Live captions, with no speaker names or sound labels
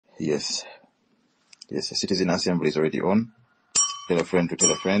Yes. Yes, the citizen assembly is already on. Tell a friend to tell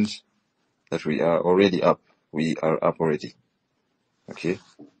a friend that we are already up. We are up already. Okay?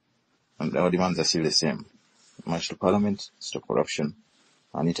 And our demands are still the same. March to Parliament, stop corruption.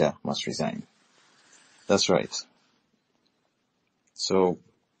 Anita must resign. That's right. So,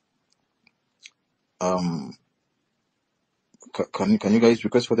 can you guys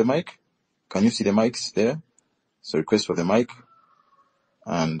request for the mic? Can you see the mics there? So request for the mic,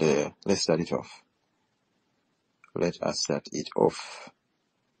 and let's start it off. Let us start it off.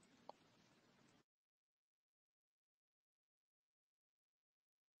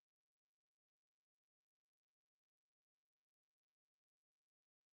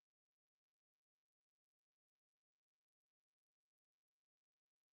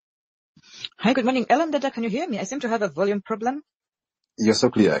 Hi, good morning. Ellen Dada, can you hear me? I seem to have a volume problem. You're so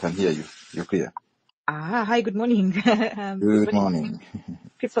clear. I can hear you. You're clear. Hi, good morning. Good morning.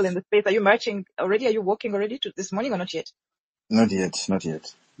 People in the space. Are you marching already? Are you walking already to this morning or not yet? Not yet. Not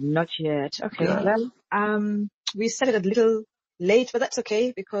yet. Not yet. Okay. Yeah. Well, we started a little late, but that's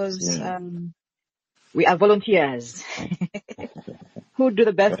okay because Yeah. we are volunteers who do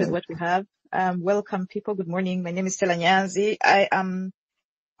the best with Right. what we have. Welcome, people. Good morning. My name is Stella Nyanzi. I am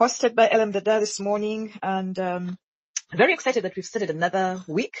hosted by Ellen Dada this morning, and very excited that we've started another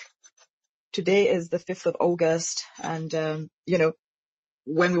week. Today is the 5th of August, and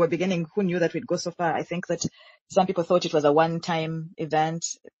when we were beginning, who knew that we'd go so far? I think that some people thought it was a one-time event.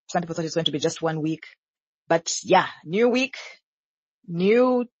 Some people thought it's going to be just 1 week. But yeah, new week,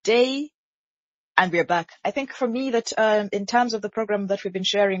 new day, and we're back. I think for me that in terms of the program that we've been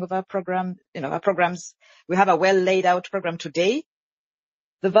sharing of our program, our programs, we have a well laid out program today.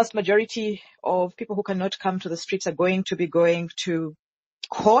 The vast majority of people who cannot come to the streets are going to be going to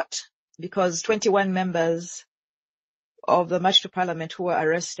court because 21 members of the March to Parliament who were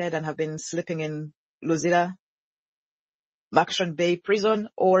arrested and have been sleeping in Luzira Murchison Bay Prison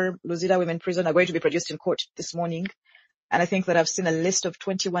or Luzira Women Prison are going to be produced in court this morning. And I think that I've seen a list of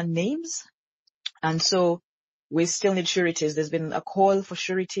 21 names. And so we still need sureties. There's been a call for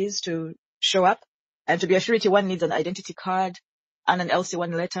sureties to show up. And to be a surety, one needs an identity card and an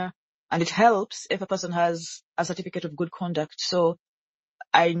LC1 letter. And it helps if a person has a certificate of good conduct. So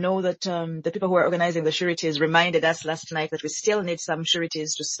I know that the people who are organizing the sureties reminded us last night that we still need some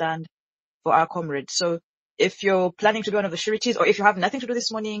sureties to stand for our comrades. So if you're planning to be one of the sureties, or if you have nothing to do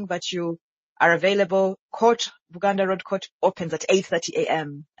this morning, but you are available, Buganda Road Court opens at 8:30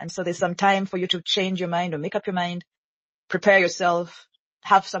 a.m. And so there's some time for you to change your mind or make up your mind, prepare yourself,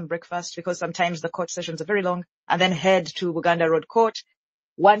 have some breakfast, because sometimes the court sessions are very long, and then head to Buganda Road Court.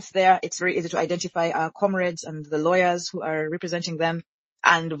 Once there, it's very easy to identify our comrades and the lawyers who are representing them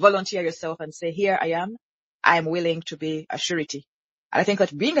and volunteer yourself and say, here I am willing to be a surety. And I think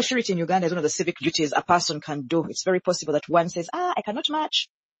that being a surety in Uganda is one of the civic duties a person can do. It's very possible that one says, I cannot march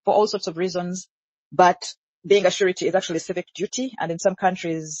for all sorts of reasons, but being a surety is actually a civic duty. And in some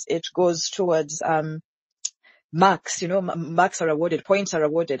countries, it goes towards, marks, marks are awarded, points are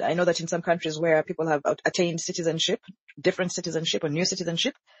awarded. I know that in some countries where people have attained citizenship, different citizenship or new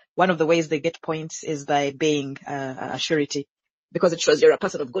citizenship, one of the ways they get points is by being a surety, because it shows you're a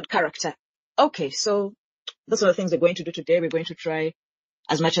person of good character. Okay, so those are the things we're going to do today. We're going to try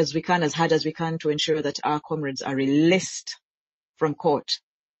as much as we can, as hard as we can, to ensure that our comrades are released from court.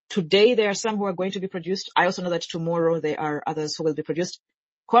 Today, there are some who are going to be produced. I also know that tomorrow there are others who will be produced.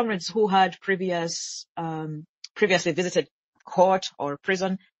 Comrades who had previously visited court or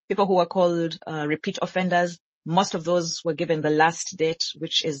prison, people who were called repeat offenders, most of those were given the last date,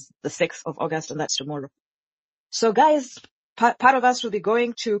 which is the 6th of August, and that's tomorrow. So guys, part of us will be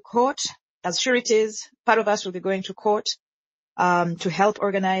going to court as sureties. Part of us will be going to court to help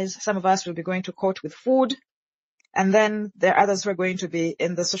organize. Some of us will be going to court with food. And then there are others who are going to be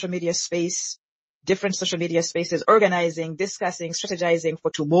in the social media space, different social media spaces, organizing, discussing, strategizing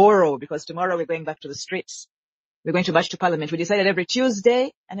for tomorrow, because tomorrow we're going back to the streets. We're going to march to Parliament. We decided every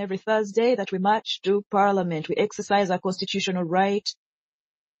Tuesday and every Thursday that we march to Parliament. We exercise our constitutional right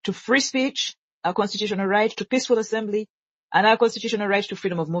to free speech, our constitutional right to peaceful assembly, and our constitutional right to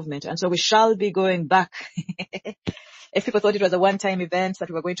freedom of movement. And so we shall be going back. If people thought it was a one-time event that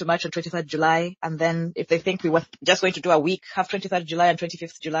we were going to march on 23rd July, and then if they think we were just going to do a week, have 23rd July and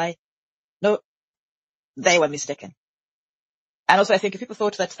 25th July, no, they were mistaken. And also I think if people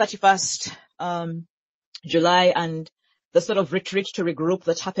thought that 31st July and the sort of retreat to regroup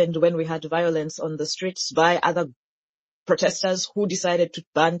that happened when we had violence on the streets by other protesters who decided to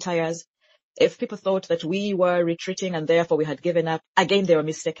burn tires, if people thought that we were retreating and therefore we had given up, again, they were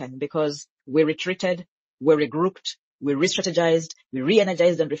mistaken, because we retreated, we regrouped, we re-strategized, we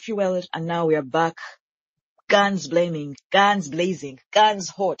re-energized and refueled, and now we are back. Guns blaming, guns blazing, guns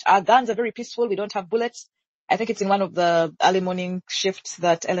hot. Our guns are very peaceful. We don't have bullets. I think it's in one of the early morning shifts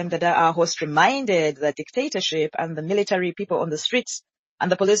that LM Dada, our host, reminded the dictatorship and the military people on the streets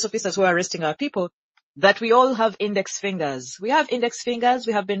and the police officers who are arresting our people that we all have index fingers. We have index fingers.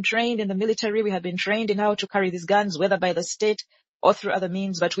 We have been trained in the military. We have been trained in how to carry these guns, whether by the state or through other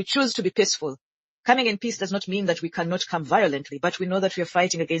means, but we choose to be peaceful. Coming in peace does not mean that we cannot come violently, but we know that we are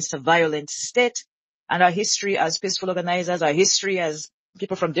fighting against a violent state. And our history as peaceful organizers, our history as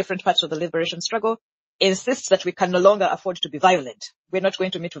people from different parts of the liberation struggle insists that we can no longer afford to be violent. We're not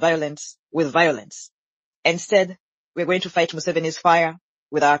going to meet violence with violence. Instead, we're going to fight Museveni's fire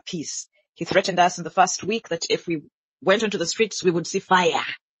with our peace. He threatened us in the first week that if we went onto the streets, we would see fire.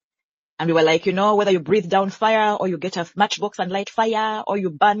 And we were like, whether you breathe down fire or you get a matchbox and light fire or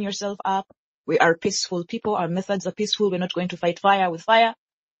you burn yourself up, we are peaceful people. Our methods are peaceful. We're not going to fight fire with fire,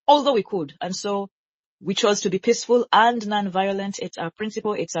 although we could. And so we chose to be peaceful and non-violent. It's our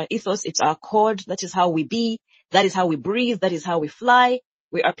principle. It's our ethos. It's our code. That is how we be. That is how we breathe. That is how we fly.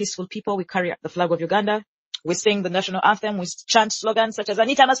 We are peaceful people. We carry the flag of Uganda. We sing the national anthem. We chant slogans such as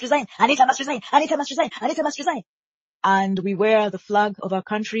Anita must resign, Anita must resign, Anita must resign, Anita must resign. And we wear the flag of our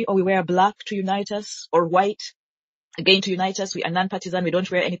country, or we wear black to unite us, or white again to unite us. We are non-partisan. We don't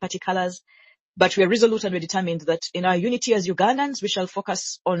wear any party colors, but we are resolute and we're determined that in our unity as Ugandans, we shall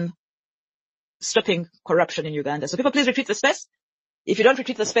focus on stopping corruption in Uganda. So people, please retreat the space. If you don't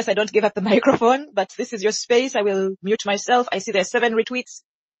retreat the space, I don't give up the microphone, but this is your space. I will mute myself. I see there are 7 retweets.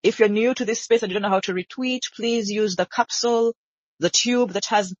 If you're new to this space and you don't know how to retweet, please use the capsule, the tube that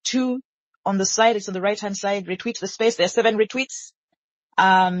has 2 on the side. It's on the right-hand side. Retweet the space. There are 7 retweets.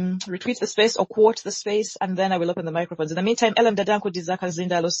 Retweet the space or quote the space, and then I will open the microphones. In the meantime, LM Dadanko Dizaka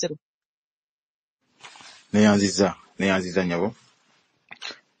Zinda Losero. Neyanziza Nyabo.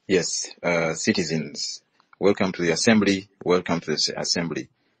 Yes, citizens, welcome to the assembly. Welcome to the assembly.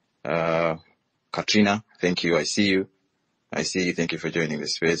 Katrina, thank you. I see you. Thank you for joining the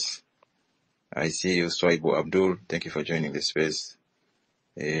space. I see you. Swaibu Abdul, thank you for joining the space.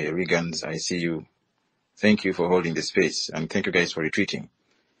 Regans, I see you. Thank you for holding the space, and thank you guys for retreating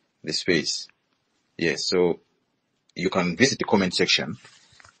the space. Yes, so you can visit the comment section,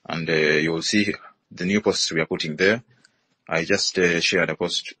 and you will see the new posts we are putting there. I just shared a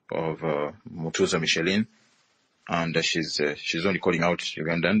post of Mutuza Micheline, and she's only calling out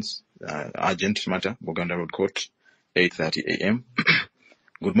Ugandans. Urgent matter, Buganda Road Court, 8:30 a.m.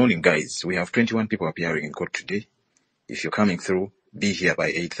 Good morning, guys. We have 21 people appearing in court today. If you're coming through, be here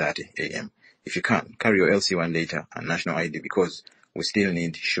by 8:30 a.m. If you can't, carry your LC1 later and national ID, because we still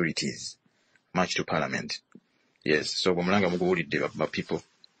need sureties. March to Parliament. Yes, so Bumulanga Mugulide people,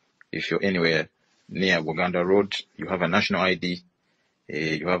 if you're anywhere near Buganda Road, you have a national ID,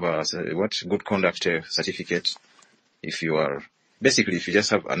 you have a good conduct certificate. If you just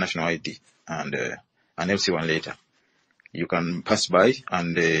have a national ID and an LC1 later, you can pass by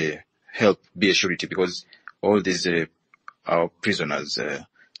and help be a surety, because all these our prisoners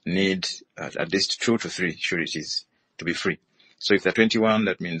need at least 2 to 3 sureties to be free. So if they're 21,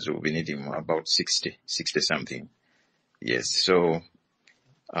 that means we'll be needing about 60 something. Yes, so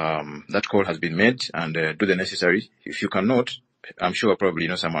that call has been made, and do the necessary. If you cannot, I'm sure probably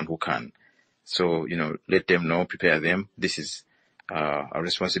know someone who can. So, let them know, prepare them. This is a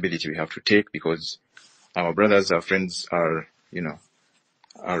responsibility we have to take, because our brothers, our friends are in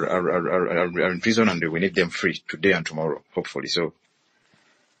prison, and we need them free today and tomorrow, hopefully. So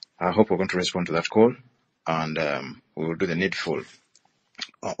I hope we're going to respond to that call, and we will do the needful.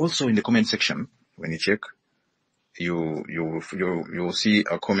 Also, in the comment section, when you check, you will see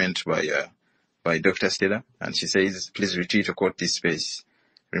a comment by Dr. Stella, and she says, please retreat or quote this space.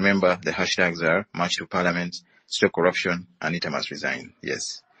 Remember, the hashtags are March to Parliament, Stop Corruption, Anita must resign.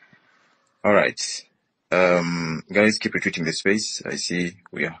 Yes. All right. Guys, keep retweeting the space. I see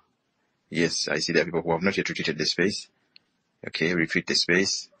there are people who have not yet retweeted the space. Okay, retweet the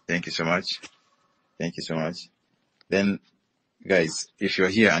space. Thank you so much. Then, guys, if you're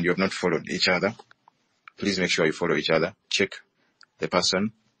here and you have not followed each other, please make sure you follow each other. Check the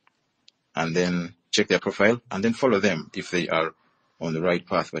person, and then check their profile, and then follow them if they are on the right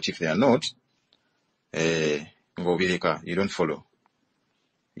path. But if they are not, you don't follow.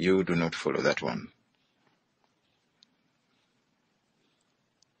 You do not follow that one.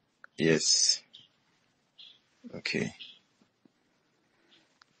 Yes. Okay.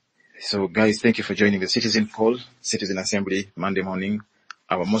 So, guys, thank you for joining the Citizen Call, Citizen Assembly, Monday morning.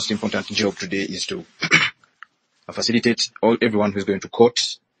 Our most important job today is to facilitate everyone who's going to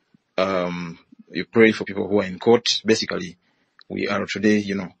court, you pray for people who are in court. Basically, we are today,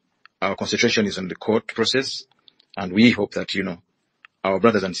 our concentration is on the court process, and we hope that, our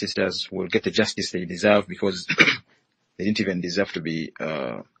brothers and sisters will get the justice they deserve, because they didn't even deserve to be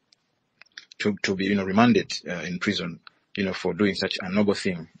remanded in prison, for doing such a noble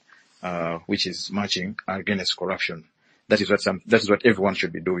thing, which is marching against corruption. That is what everyone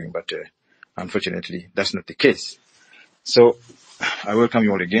should be doing, but unfortunately, that's not the case. So I welcome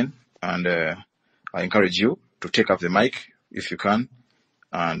you all again, and I encourage you to take up the mic if you can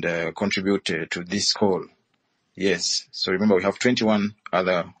and contribute to this call. Yes. So remember, we have 21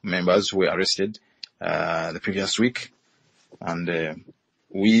 other members who were arrested the previous week, and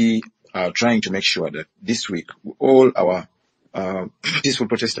we are trying to make sure that this week all our peaceful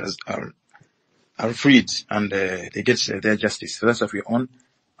protesters are freed and they get their justice. So that's what we're on,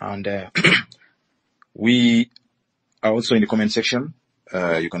 and we are also in the comment section.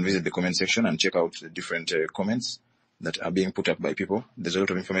 You can visit the comment section and check out the different comments that are being put up by people. There's a lot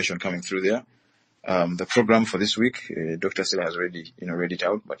of information coming through there. The program for this week, Dr. Stella has already, read it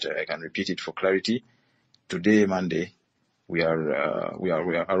out, but I can repeat it for clarity. Today, Monday, we are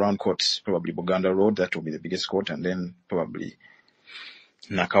around courts, probably Buganda Road. That will be the biggest court, and then probably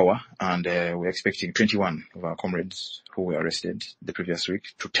Nakawa. And we're expecting 21 of our comrades who were arrested the previous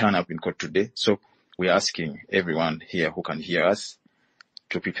week to turn up in court today. So we're asking everyone here who can hear us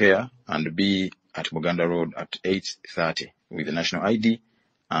to prepare and be at Buganda Road at 8:30 with the national ID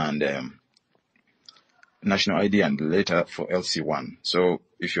and later for LC1. So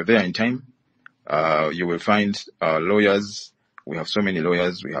if you're there in time, you will find lawyers. We have so many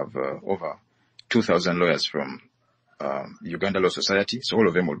lawyers. We have over 2,000 lawyers from Uganda Law Society. So all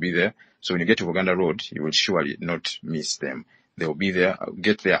of them will be there. So when you get to Buganda Road, you will surely not miss them. They will be there.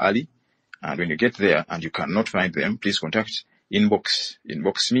 Get there early. And when you get there and you cannot find them, please contact inbox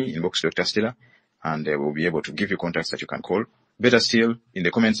Dr. Stella, and we'll be able to give you contacts that you can call. Better still, in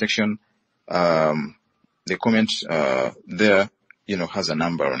the comment section, the comment there, has a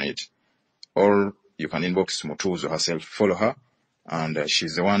number on it. Or you can inbox Mutuzo herself, follow her, and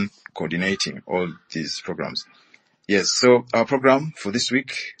she's the one coordinating all these programs. Yes, so our program for this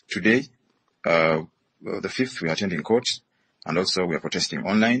week, today, the 5th, we are attending court, and also we are protesting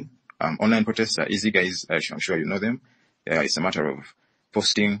online. Online protests are easy, guys. I'm sure you know them. It's a matter of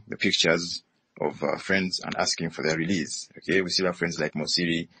posting the pictures of friends and asking for their release. Okay, we still have friends like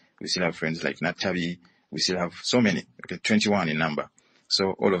Mosiri. We still have friends like Natabi. We still have so many. Okay, 21 in number.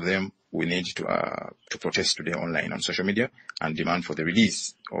 So all of them, we need to protest today online on social media and demand for the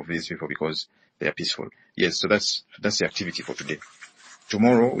release of these people because they are peaceful. Yes, so that's the activity for today.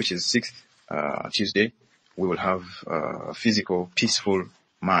 Tomorrow, which is 6th, Tuesday, we will have a physical, peaceful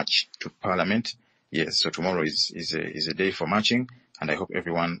march to Parliament. Yes, so tomorrow is a day for marching, and I hope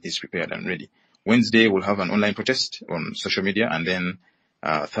everyone is prepared and ready. Wednesday, we'll have an online protest on social media, and then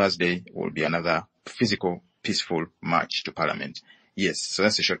Thursday will be another physical, peaceful march to Parliament. Yes, so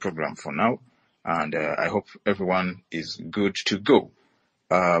that's a short program for now, and I hope everyone is good to go.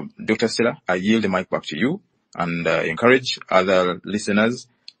 Dr. Stella, I yield the mic back to you, and encourage other listeners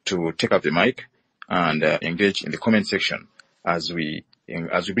to take up the mic and engage in the comment section as we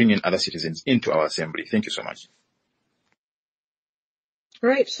bring in other citizens into our assembly. Thank you so much.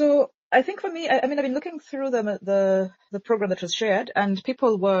 Right. So I think for me, I've been looking through the program that was shared, and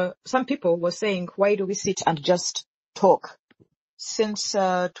some people were saying, why do we sit and just talk? Since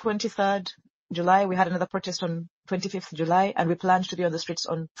 23rd July, we had another protest on 25th July, and we planned to be on the streets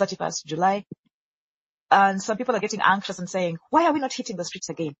on 31st July. And some people are getting anxious and saying, why are we not hitting the streets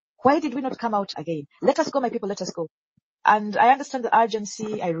again? Why did we not come out again? Let us go, my people, let us go. And I understand the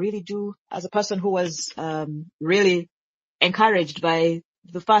urgency. I really do, as a person who was really encouraged by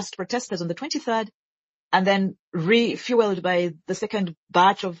the first protesters on the 23rd, and then refueled by the second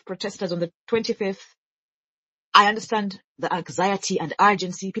batch of protesters on the 25th. I understand the anxiety and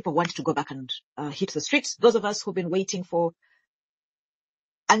urgency. People want to go back and hit the streets. Those of us who've been waiting for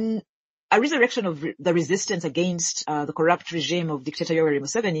a resurrection of the resistance against the corrupt regime of dictator Yoweri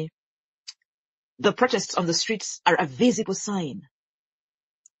Museveni, the protests on the streets are a visible sign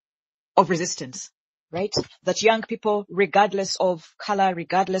of resistance, right? That young people, regardless of color,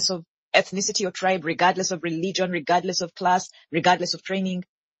 regardless of ethnicity or tribe, regardless of religion, regardless of class, regardless of training,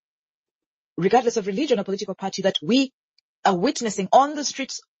 regardless of religion or political party, that we are witnessing on the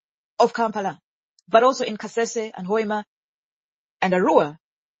streets of Kampala, but also in Kasese and Hoima and Arua,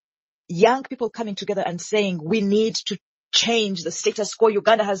 young people coming together and saying, we need to change the status quo.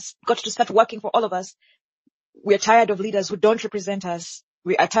 Uganda has got to start working for all of us. We are tired of leaders who don't represent us.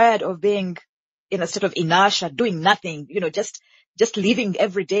 We are tired of being in a state of inertia, doing nothing, just living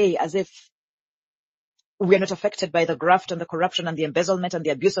every day as if we are not affected by the graft and the corruption and the embezzlement and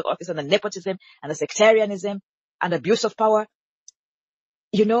the abuse of office and the nepotism and the sectarianism and abuse of power.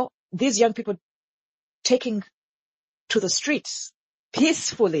 You know, these young people taking to the streets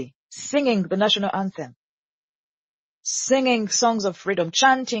peacefully, singing the national anthem, singing songs of freedom,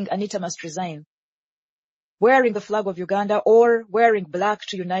 chanting Anita must resign, wearing the flag of Uganda or wearing black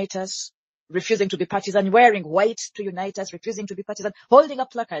to unite us, refusing to be partisan, wearing white to unite us, refusing to be partisan, holding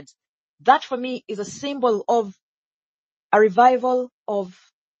up placards. That for me is a symbol of a revival of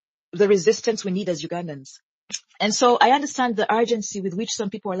the resistance we need as Ugandans. And so I understand the urgency with which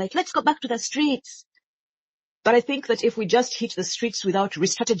some people are like, let's go back to the streets. But I think that if we just hit the streets without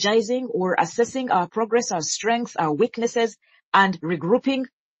re-strategizing or assessing our progress, our strengths, our weaknesses, and regrouping,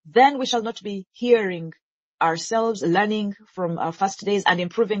 then we shall not be hearing ourselves, learning from our first days and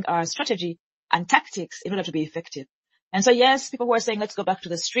improving our strategy and tactics in order to be effective. And so yes, people who are saying, let's go back to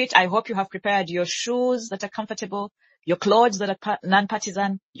the street, I hope you have prepared your shoes that are comfortable, your clothes that are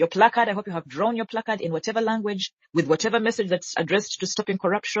non-partisan, your placard. I hope you have drawn your placard in whatever language, with whatever message that's addressed to stopping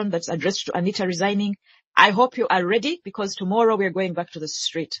corruption, that's addressed to Anita resigning. I hope you are ready, because tomorrow we're going back to the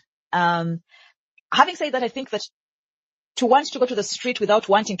street. Having said that, I think that to want to go to the street without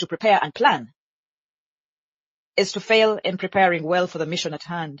wanting to prepare and plan is to fail in preparing well for the mission at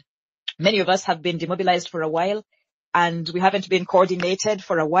hand. Many of us have been demobilized for a while, and we haven't been coordinated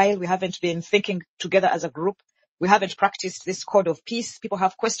for a while. We haven't been thinking together as a group. We haven't practiced this code of peace. People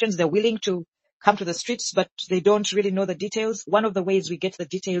have questions. They're willing to come to the streets, but they don't really know the details. One of the ways we get the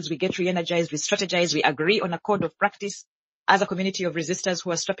details, we get re-energized, we strategize, we agree on a code of practice as a community of resistors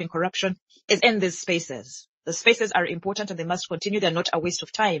who are stopping corruption, is in these spaces. The spaces are important and they must continue. They're not a waste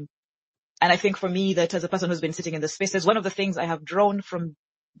of time. And I think for me, that as a person who's been sitting in the spaces, one of the things I have drawn from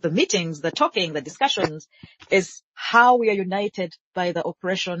the meetings, the talking, the discussions, is how we are united by the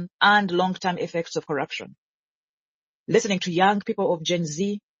oppression and long-term effects of corruption. Listening to young people of Gen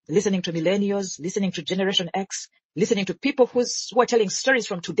Z, listening to millennials, listening to Generation X, listening to people who are telling stories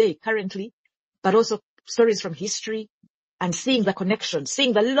from today, currently, but also stories from history, and seeing the connection,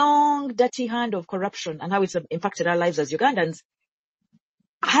 seeing the long, dirty hand of corruption and how it's impacted our lives as Ugandans,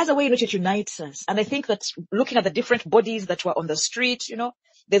 has a way in which it unites us. And I think that looking at the different bodies that were on the street, you know,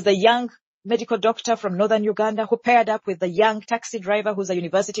 there's the young medical doctor from northern Uganda who paired up with the young taxi driver who's a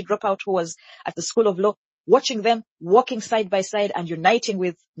university dropout who was at the School of Law, watching them walking side by side and uniting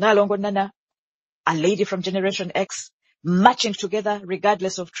with Nalongo Nana, a lady from Generation X, marching together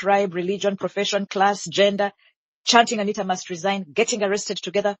regardless of tribe, religion, profession, class, gender, chanting Anita must resign, getting arrested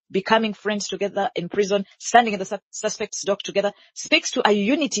together, becoming friends together in prison, standing in the suspect's dock together, speaks to a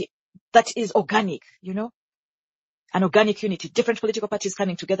unity that is organic, you know, an organic unity, different political parties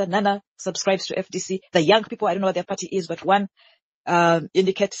coming together. Nana subscribes to FDC. The young people, I don't know what their party is, but one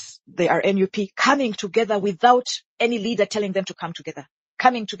indicates they are NUP, coming together without any leader telling them to come together.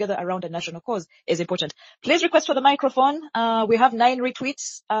 Coming together around a national cause is important. Please request for the microphone. We have 9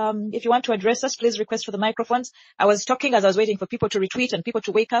 retweets. If you want to address us, please request for the microphones. I was talking as I was waiting for people to retweet and people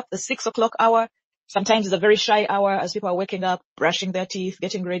to wake up. The 6 o'clock hour sometimes is a very shy hour as people are waking up, brushing their teeth,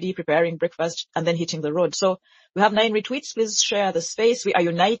 getting ready, preparing breakfast, and then hitting the road. So we have 9 retweets. Please share the space. We are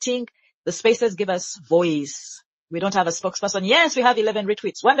uniting. The spaces give us voice. We don't have a spokesperson. Yes, we have 11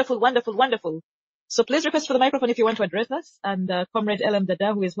 retweets. Wonderful, wonderful, wonderful. So please request for the microphone if you want to address us. And Comrade LM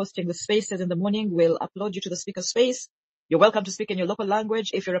Dada, who is hosting the spaces in the morning, will upload you to the speaker space. You're welcome to speak in your local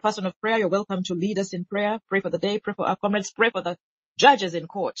language. If you're a person of prayer, you're welcome to lead us in prayer. Pray for the day, pray for our comrades, pray for the judges in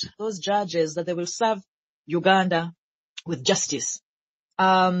court. Those judges, that they will serve Uganda with justice.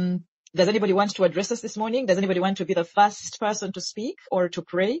 Does anybody want to address us this morning? Does anybody want to be the first person to speak or to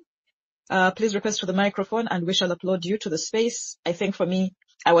pray? Please request for the microphone and we shall upload you to the space. I think for me,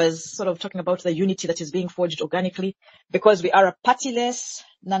 I was sort of talking about the unity that is being forged organically, because we are a partyless,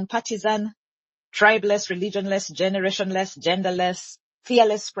 non-partisan, tribeless, religionless, generationless, genderless,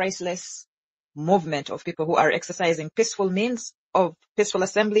 fearless, priceless movement of people who are exercising peaceful means of peaceful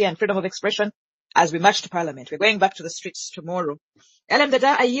assembly and freedom of expression as we march to Parliament. We're going back to the streets tomorrow. LM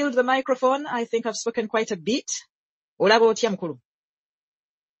Dada, I yield the microphone. I think I've spoken quite a bit. Olabo Tiamkulu.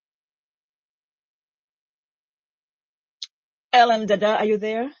 LM Dada, are you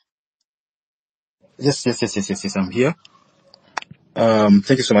there? Yes, I'm here. Thank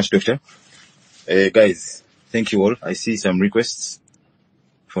you so much, Doctor. Guys, thank you all. I see some requests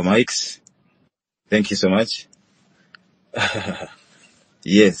for mics. Thank you so much.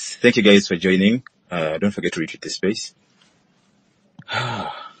 Yes, thank you guys for joining. Don't forget to retweet this space.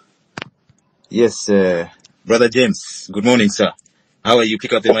 Yes, Brother James, good morning, sir. How are you?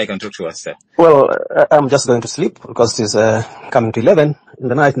 Pick up the mic and talk to us, sir. Well, I'm just going to sleep because it's coming to 11 in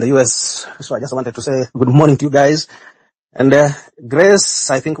the night in the US. So I just wanted to say good morning to you guys. And Grace,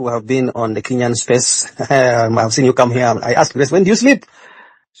 I think we have been on the Kenyan space. I've seen you come here. I asked Grace, when do you sleep?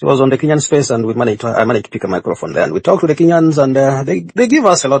 She was on the Kenyan space, and I managed to pick a microphone there. And we talked to the Kenyans, and they give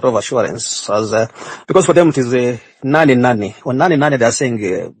us a lot of assurance, because for them it is nani. On nani, they're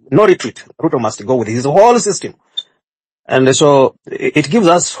saying no retreat. Ruto must go with his whole system. And so it gives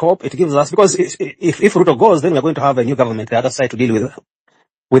us hope. It gives us, because if Ruto goes, then we're going to have a new government, the other side, to deal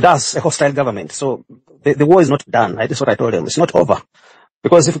with us, a hostile government. So the war is not done. That's what I told them. It's not over.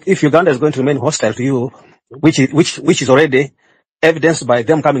 Because if Uganda is going to remain hostile to you, which is already evidenced by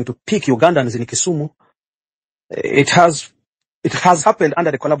them coming to pick Ugandans in Kisumu, it has happened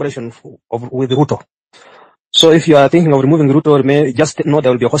under the collaboration with Ruto. So if you are thinking of removing Ruto, just know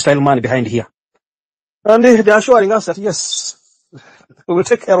there will be a hostile man behind here. And they are assuring us that, yes, we will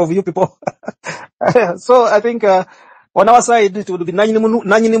take care of you people. So I think on our side, it will be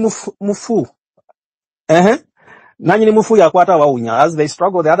nanyini mufu. Nanyini mufu ya kwata waunya. As they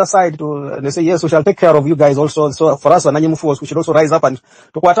struggle the other side, they say, yes, we shall take care of you guys also. So for us, nanyini mufu, we should also rise up and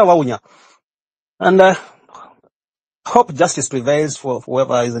to kwata waunya. And hope justice prevails for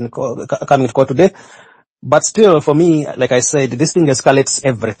whoever is coming to court today. But still, for me, like I said, this thing escalates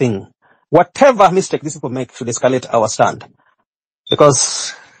everything. Whatever mistake these people make should escalate our stand.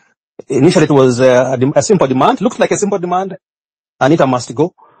 Because initially it was a simple demand. Looked like a simple demand. Anita must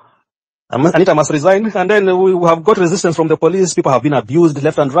go. Anita must resign. And then we have got resistance from the police. People have been abused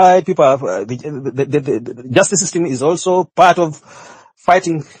left and right. People have, the justice system is also part of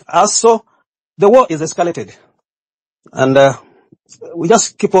fighting us. So the war is escalated. And we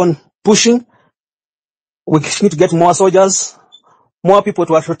just keep on pushing. We need to get more soldiers, more people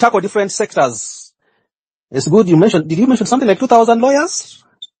to tackle different sectors. It's good you mentioned, did you mention something like 2,000 lawyers?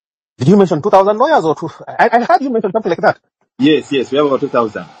 Did you mention 2,000 lawyers or I heard you mention something like that. Yes, we have about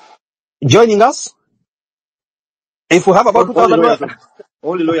 2,000. Joining us? If we have about 2,000 lawyers.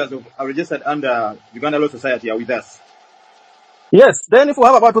 All the lawyers are registered under Uganda Law Society are with us. Yes, then if we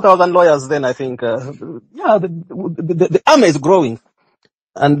have about 2,000 lawyers, then I think, the army is growing.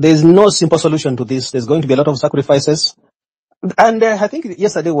 And there's no simple solution to this. There's going to be a lot of sacrifices. And I think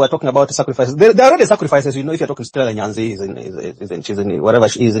yesterday we were talking about sacrifices. There are already sacrifices. You know, if you're talking to Stella Nyanzi, she's in wherever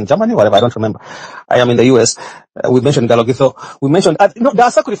she is, in Germany, whatever, I don't remember. I am in the US. We mentioned Galogitho. We mentioned, there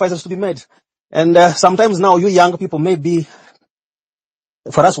are sacrifices to be made. And sometimes now you young people maybe,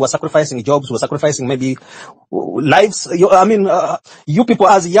 for us, we're sacrificing jobs, we're sacrificing maybe lives. You people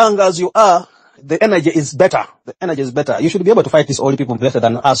as young as you are, the energy is better. The energy is better. You should be able to fight these old people better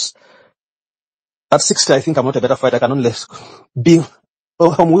than us. At 60, I think I'm not a better fighter. I can only be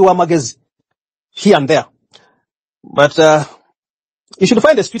magazine here and there. But you should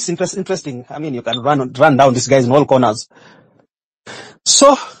find the streets interesting. I mean, you can run down these guys in all corners.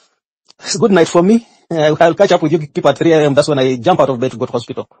 So, it's a good night for me. I'll catch up with you people at 3 a.m. That's when I jump out of bed to go to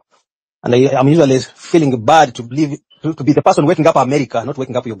hospital. And I'm usually feeling bad to be the person waking up America, not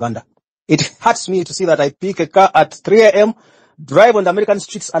waking up Uganda. It hurts me to see that I pick a car at 3 a.m., drive on the American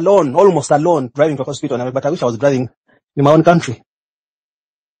streets alone, almost alone, driving to hospital. But I wish I was driving in my own country.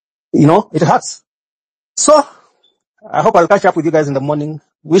 You know, it hurts. So, I hope I'll catch up with you guys in the morning.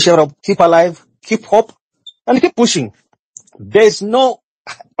 Wish everyone keep alive, keep hope, and keep pushing. There's no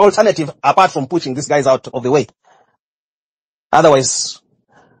alternative apart from pushing these guys out of the way. Otherwise,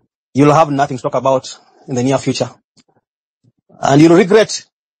 you'll have nothing to talk about in the near future. And you'll regret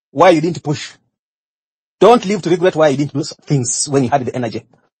why you didn't push. Don't live to regret why you didn't do things when you had the energy.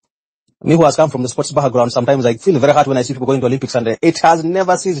 Me who has come from the sports background, sometimes I feel very hurt when I see people going to Olympics, and it has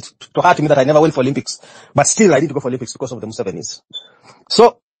never ceased to hurt me that I never went for Olympics. But still, I need to go for Olympics because of the Musevenis.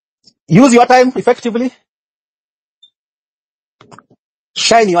 So, use your time effectively.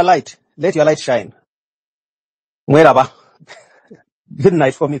 Shine your light. Let your light shine. Wherever. Good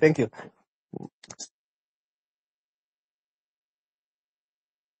night for me. Thank you.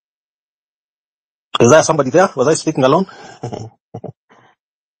 Is there somebody there? Was I speaking alone?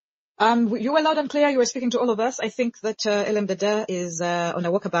 You were loud and clear. You were speaking to all of us. I think that LM Dada is on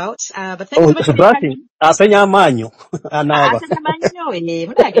a walkabout. But thank you so much for Asenya manyo.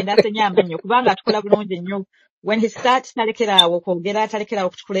 When he starts talekera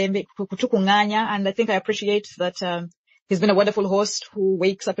kutukunganya, and I think I appreciate that he's been a wonderful host who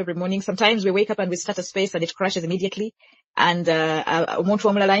wakes up every morning. Sometimes we wake up and we start a space and it crashes immediately. And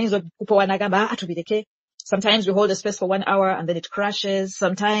sometimes we hold a space for 1 hour and then it crashes.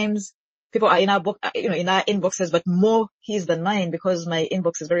 Sometimes people are in our book, in our inboxes, but more his than mine, because my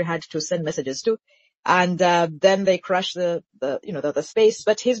inbox is very hard to send messages to. and then they crash the space.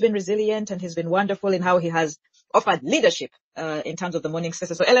 But he's been resilient, and he's been wonderful in how he has offered leadership in terms of the morning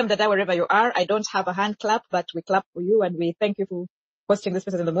spaces. So LM Dada, wherever you are, I don't have a hand clap, but we clap for you, and we thank you for hosting the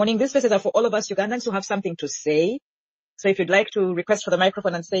spaces in the morning. These spaces are for all of us Ugandans who have something to say. So if you'd like to request for the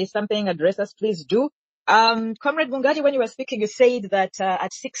microphone and say something, address us, please do. Comrade Mungadi, when you were speaking, you said that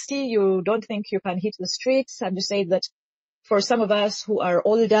at 60 you don't think you can hit the streets, and you said that for some of us who are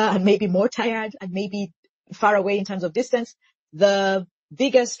older and maybe more tired and maybe far away in terms of distance, the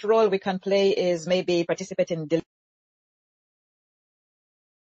biggest role we can play is maybe participate in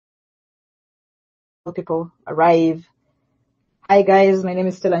people arrive. Hi guys, my name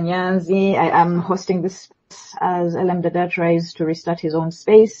is Stella Nyanzi. I am hosting this as LM Dada tries to restart his own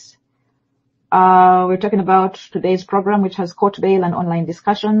space. We're talking about today's program, which has court bail and online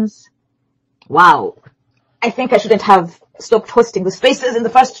discussions. Wow. I think I shouldn't have stopped hosting the spaces in the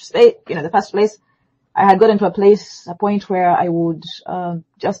first place. I had gotten to a point where I would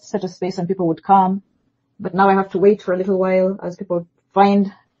just set a space and people would come. But now I have to wait for a little while as people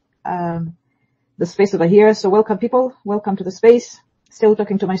find the space over here. So welcome people. Welcome to the space. Still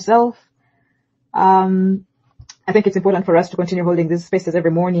talking to myself. I think it's important for us to continue holding these spaces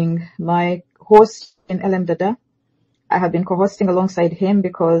every morning. My host in LM Dada, I have been co-hosting alongside him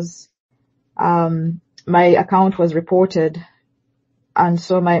because my account was reported, and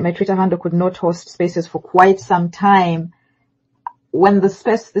so my Twitter handle could not host spaces for quite some time. When the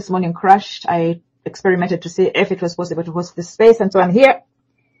space this morning crashed, I experimented to see if it was possible to host this space, and so I'm here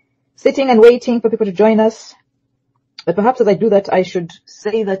sitting and waiting for people to join us. But perhaps as I do that, I should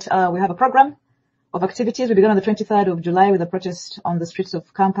say that we have a program of activities. We began on the 23rd of July with a protest on the streets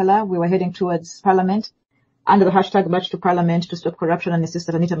of Kampala. We were heading towards Parliament under the hashtag March to Parliament to stop corruption and insist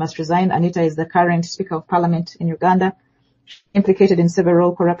that Anita must resign. Anita is the current Speaker of Parliament in Uganda, implicated in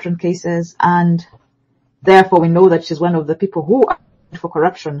several corruption cases, and therefore we know that she's one of the people who are for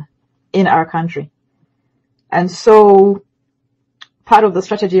corruption in our country. And so part of the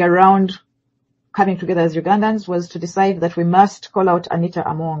strategy around coming together as Ugandans was to decide that we must call out Anita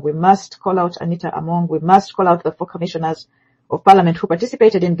Among. We must call out Anita Among. We must call out the 4 commissioners of Parliament who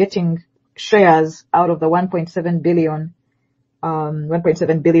participated in getting shares out of the 1.7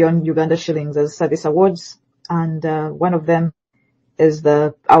 billion Uganda shillings as service awards. And one of them is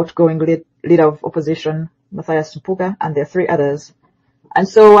the outgoing leader of opposition, Mathias Mpuga, and there are 3 others. And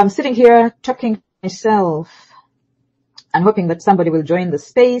so I'm sitting here talking to myself and hoping that somebody will join the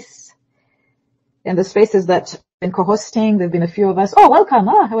space. In the spaces that I've been co-hosting, there have been a few of us. Oh, welcome.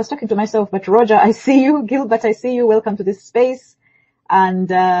 I was talking to myself, but Roger, I see you. Gilbert, I see you. Welcome to this space. And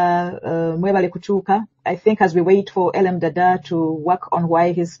Mwebale Kuchuka, I think as we wait for LM Dada to work on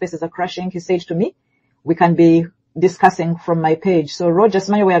why his spaces are crashing, he said to me, we can be discussing from my page. So Roger,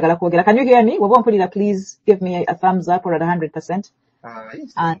 can you hear me? Please give me a thumbs up or at 100%.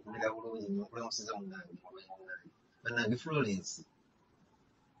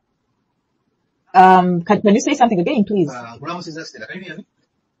 Can you say something again, please?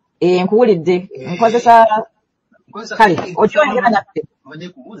 Nkuwulidde nkozesa kale okyongera naffe.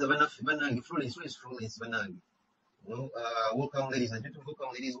 Welcome ladies and gentlemen,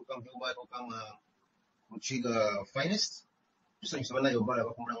 welcome Gilbert, welcome Muchiga Finest. Today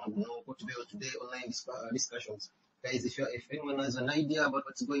online discussions. Guys, if anyone has an idea about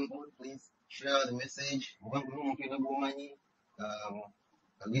what's going on, please share the message.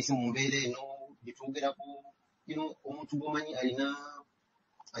 Omuntu gomanyi alina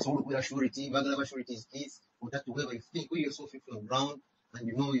asobola okubeera surety, bagala ba sureties case, whoever you think, when you're so fit on the ground, and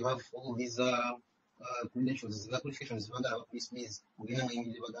you know you have all these credentials, qualifications, bagala ba please, ugenda nga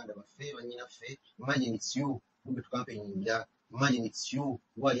yingirire baganda baffe, banyina ffe, imagine it's you, who campaign, imagine it's you,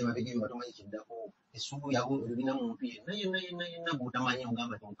 wali amabega batomanyi kiddako, essuubu yabo olina muntu yenna bw'otamanyi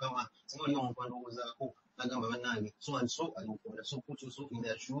ogamba nti mukama, singa oli omuntu andowoozaako, agamba bannange, so and so, alimukonda. So put yourself in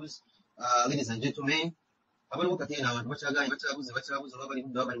their shoes. Ladies and gentlemen, let's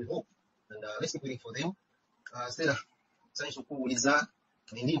keep waiting for them. Stella, thanks for kuuliza.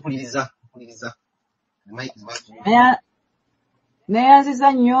 The mic is back to you.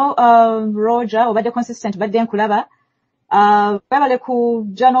 Neyanziza nnyo Roger, obadde consistent, badde nkulaba. Webale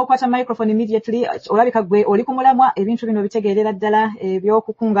kujja n'okwata microphone immediately. Olabika gwe oli ku mulamwa, ebintu bino bitegeerera ddala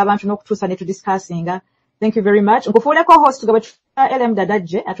ebyokukunga abantu n'okutuusa ne tudiscussinga. Thank you very much. Nkufuuleko host nga bwe LM Dada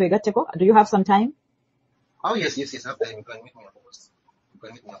gye atwegatteko. Do you have some time? Oh, yes, I have time. You can make me a host.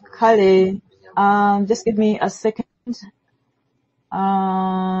 Kale, just give me a second.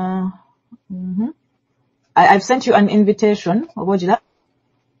 I've sent you an invitation. Obojila.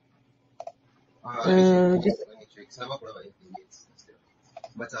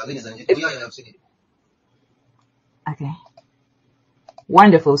 But ladies and gentlemen, yeah, I've seen it. Okay.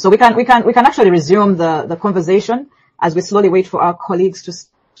 Wonderful. So we can actually resume the conversation as we slowly wait for our colleagues to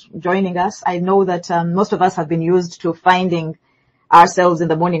joining us. I know that most of us have been used to finding ourselves in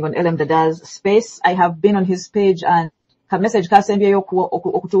the morning on LM Dada's space. I have been on his page and a message it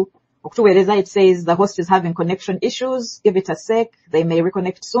says the host is having connection issues. Give it a sec. They may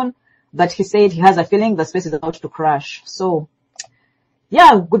reconnect soon. But he said he has a feeling the space is about to crash. So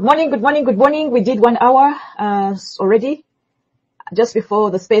yeah, good morning. We did 1 hour already, just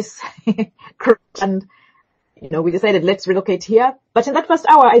before the space crashed, and we decided let's relocate here. But in that first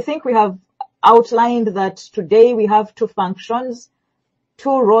hour, I think we have outlined that today we have 2 functions,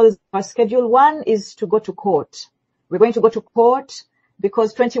 2 roles per schedule. One is to go to court. We're going to go to court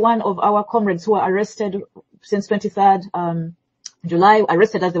because 21 of our comrades who were arrested since 23rd July,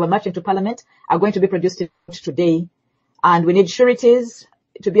 arrested as they were marching to Parliament, are going to be produced today. And we need sureties.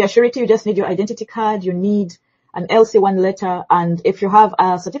 To be a surety, you just need your identity card, you need an LC1 letter, and if you have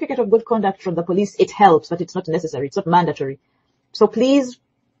a certificate of good conduct from the police, it helps, but it's not necessary. It's not mandatory. So please,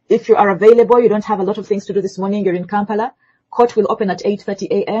 if you are available, you don't have a lot of things to do this morning, you're in Kampala, court will open at 8:30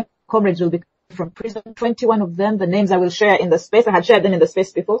 a.m. Comrades will be from prison, 21 of them, the names I will share in the space. I had shared them in the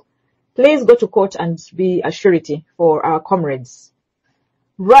space before. Please go to court and be a surety for our comrades.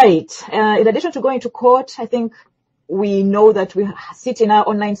 Right. In addition to going to court, I think we know that we sit in our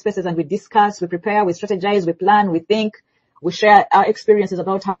online spaces and we discuss, we prepare, we strategize, we plan, we think, we share our experiences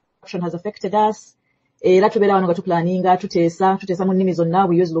about how action has affected us. Era tubeera wano nga tuplaninga, tuteesa mu nnimi zonna,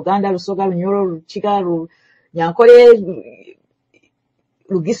 we use Luganda, Lusoga, Lunyoro, Lukiga, Nyankole,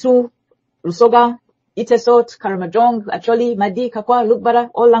 Lugisu, Lusoga, Itesot, Karamajong, Acholi, Madi, Kakwa, Lukbara,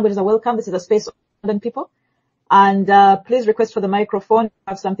 all languages are welcome. This is a space of London people. And please request for the microphone,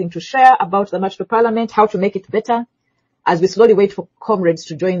 have something to share about the March to Parliament, how to make it better, as we slowly wait for comrades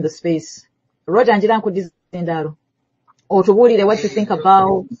to join the space. Roger Njiranku Dizendaro, or to Woody, what you think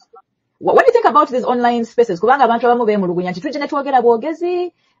about, what do you think about these online spaces?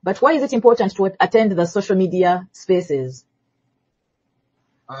 But why is it important to attend the social media spaces?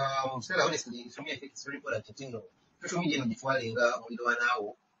 Honestly, for me, I think it's very important to know. Social media is now.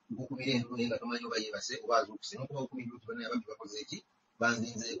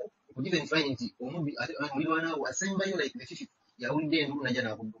 Even find it like the 50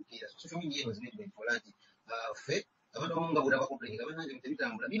 social media was made for that faith. Only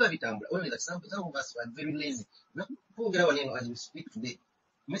that some of us are very lazy. As we speak today,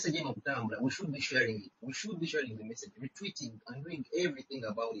 messaging of Tumblr, we should be sharing it. We should be sharing the message, retweeting and doing everything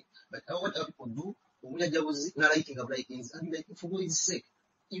about it. But what people do, we are just liking of likings, and like for God's sake,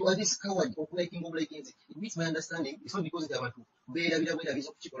 you are this coward of liking of likings. It meets my understanding. It's not because they want to. But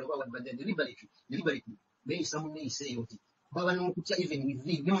then deliberately, there is someone who say, Baba no kutia even with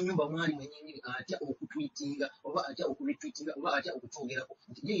the nyumba mwali mwenyewe atia okutweetinga oba atia okuretweetinga oba atia okutongerako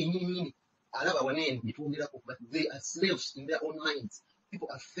ye nyinyi alaba wanene bitongerako, but they are slaves in their own minds. People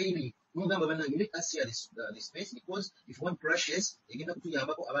are failing. Mugamba banange, let us share this space, because if one crashes egenda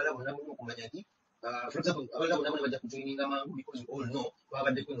kutuyambako abala bonna mu kumanya nti for example abala bonna bajja kujoininga mangu, because we all know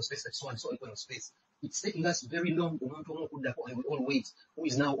babadde kweno space that so and so kweno space. It's taking us very long omuntu omu okuddako, and we all wait. Who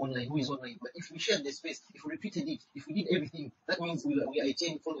is now online? Who is online? But if we shared the space, if we repeated it, if we did everything, that means we are a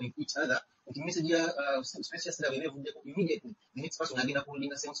chain following each other. If you message space just immediately, the next person agenda holding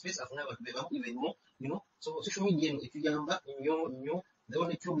the same space, after even more, So social media, if you the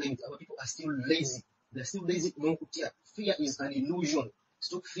only problem is our people are still lazy. They're still lazy. No, fear is an illusion.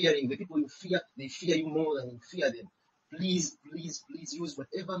 Stop fearing. The people you fear, they fear you more than you fear them. Please use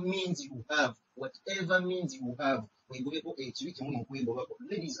whatever means you have.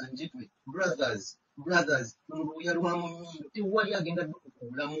 Ladies and gentlemen, brothers, no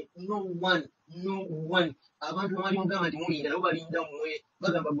one. Abantu bali mugamba nti mulinda nabo balinda mmwe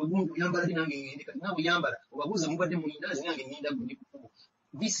bagamba gwe gundu yambala nange ngende kati nawe yambala obabuuza mubadde mulinda nze nange ngenda gwe kukubo.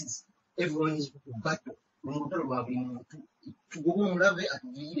 This is everyone's battle. Lumutalo lwa buli muntu tugoba omulave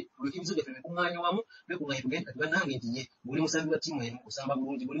atugirire lwekibizo gyaffe bikuŋŋaanya wamu bekunganya tugenda kati banange nti ye buli musambi wa ttiimu emu kusamba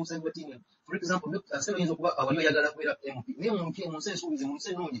bulungi buli musambi wa ttiimu emu. For example, asebe oyinza okuba awali oyagala kubeera MP naye omuntu mu nsi ensuubize mu nsi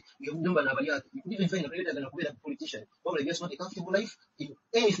ennungi ngevudde mba n'abali ate. You could even find a private agenda kubeera politician. Probably just not a comfortable life in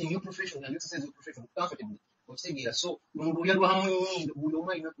anything in your profession, and you exercise your profession comfortably. So omuntu yalwamu nnyindo buli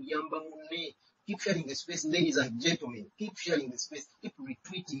omu alina kuyamba munne. Keep sharing the space, ladies and gentlemen. Keep sharing the space. Keep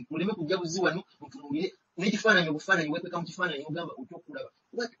retweeting. Muleme kujja buzi wano mutunulire n'ekifaananyi obufaananyi wekweka mu kifaananyi ogamba otya okulaba.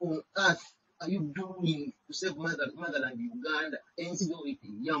 What on earth are you doing to save motherland Uganda? Ensi y'oyite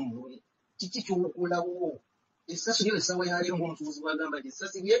yammwe. Kiki ky'okolawo? Essasi lyo essaawa yaleero ng'omusuubuzi bw'agamba nti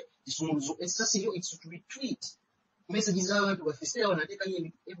essasi lye kisumuluzo. Essasi lyo it's to retweet. messages z'abantu baffe sitera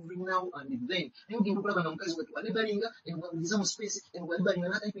wanateekayo every now and then naye ogenda okulaba nga mukazi wetu alebalinga enguza mu space engu alebalinga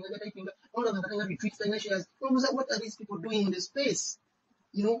n'atypinga olaba nga talina retweet talina shares olowooza what are these people doing in the space?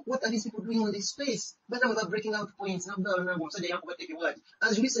 What are these people doing on this space? But I'm breaking out points. As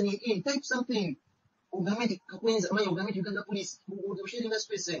you listening in, type something. Ogamenti Kakwenza, Ogamenti Uganda Police, who sharing that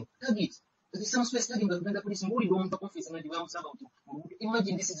space, tag it. There is some space tagging the Uganda Police, who don't office and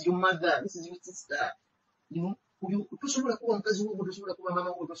imagine this is your mother, this is your sister. Tosobola kuba mukazi wo, tosobola kuba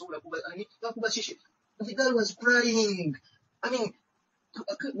mama wo, tosobola kuba shishi. The girl was crying.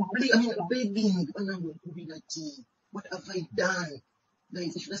 Begging. What have I done?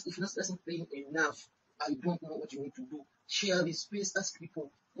 Guys, if that's doesn't pay enough, I don't know what you need to do. Share this space, ask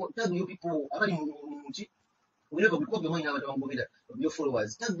people, tag your people, whenever we call them your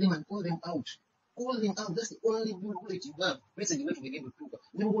followers, tag them and call them out. Call them out, that's the only bullet you have. Message you begin to talk.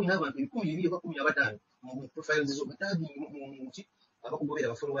 Never go in have profiles of tagging our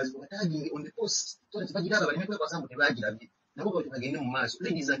followers, tagging on the post. So that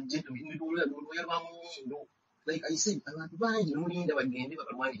ladies and gentlemen, like I said, abantu bangi mulinda bagende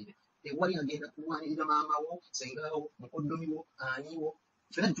babalwanirire tewali agenda kulwanirira maama wo senga wo mukoddomi wo ani wo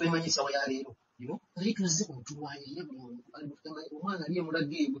fena tulemanyisa wa yaleero naye tuzze kumutulwanirire buli muntu alibutamanyi omwana aliye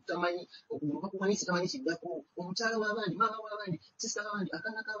mulage butamanyi okugulu bakumanyi tamanyi kiddako omukyala w'abandi maama w'abandi sista w'abandi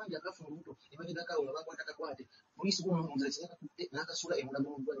akaana k'abandi akafa olubuto ebagedakawo nga bakwata kakwate poliisi gwomuhunza kinakakutte n'akasula emulago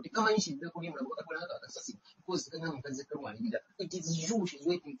mugwalo tekamanyi kiddako lye mulago bakakola akasasi because tekanyina mukazi kalwanirira. It is you she's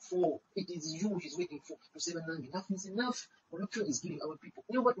waiting for. It is you she's waiting for to say that enough is enough. Corruption is killing our people.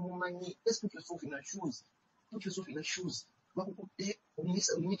 You know what money? Let's put yourself in her shoes. Put yourself in her shoes. People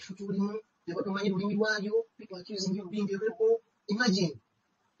accusing you of being a rebel.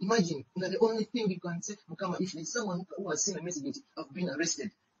 Imagine that the only thing you can say, if there's someone who has seen a message, I've been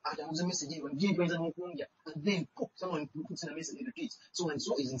arrested. And then someone puts in a message in the tweet, so and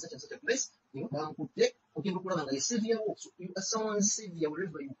so is in such and such a place. You are savior. You are someone's savior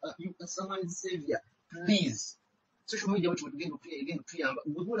wherever you are. You are someone's savior. Please. Social media which would again to triumph.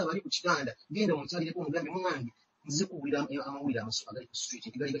 We would have a chikanda, gain the mortality on the Mungi. Zikuwulira amawulire amasu agali ku street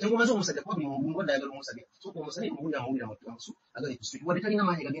kigali kyangomaze omusajja kuba mungu dayagala omusajja so ko omusajja amawulire amasu agali ku street wadde talina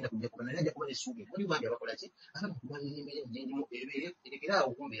maanyi gagenda kujja kuba naye ajja kuba n'essuubi wali bambi abakola ki agali kubalira embeera enjenjimu ebeere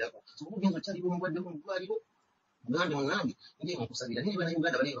erekeraawo okumbeerako so obugenzo okyaliwo omulwadde mu ddwaliro mugambe munange nje nkusabira naye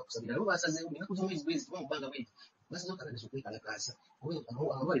bannayuganda bali bakusabira nabo basazeewo ennaku z'omwezi bwezi tuba mu bbanga bweti basazeewo kalagasa okwekalakaasa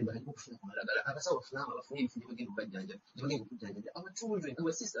amalwaliro bali okufuna ku malagala abasawo bafuna bafune ebifo gye bagenda okujjanjabya our children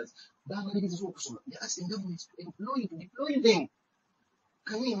our sisters bamaliriza okusoma they are asking government to deploy them.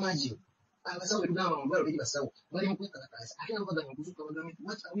 Can you imagine abasawo betugamba mu malwaliro beri basawo bali mu kwekalakaasa ate nabo baganya okuzuuka bagambye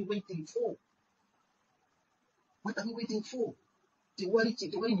what are we waiting for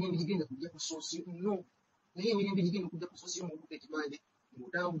tewali mirembe gigenda kujja ku soosio no naye emirembe gigenda okujja ku soosio mu buka ekimanje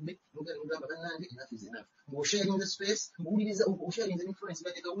ng'otambudde n'ogamba bannange enough is enough ng'osharinze space ng'owuliriza osharinze influence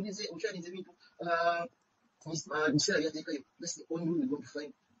bateeka owulirize osharinze ebintu biseera byateekayo that's the only way we're going to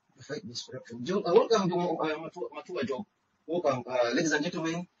fight this corruption. Job, welcome to Matua Job. Welcome, ladies and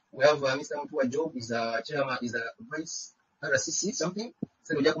gentlemen. We have Mr. Matua Job. He's a chairman, he's a vice RCC something.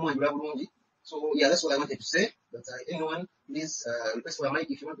 So yeah, that's what I wanted to say. But anyone, please request for a mic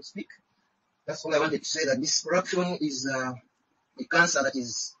if you want to speak. That's all I wanted to say, that this corruption is a cancer that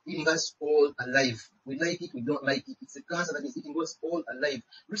is eating us all alive. We like it, we don't like it. It's a cancer that is eating us all alive.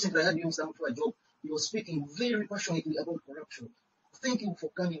 Recently, I had you Mr. Matua Job. You were speaking very passionately about corruption. Thank you for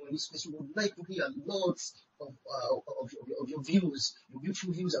coming on this space. We would like to hear lots of your views, your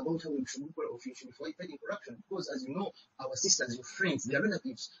beautiful views about how we should be fighting corruption. Because as you know, our sisters, your friends, their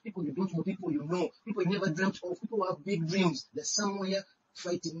relatives, people you don't know, people you know, people you never dreamt of, people who have big dreams, they're somewhere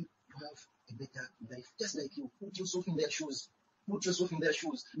fighting to have a better life. Just like you, put yourself in their shoes. Put yourself in their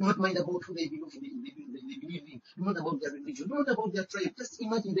shoes. Do not mind about who they believe in. Do not about their religion. Do not about their tribe. Just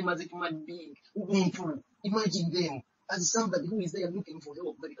imagine them as a human being. Ubuntu. Imagine them as somebody who is there looking for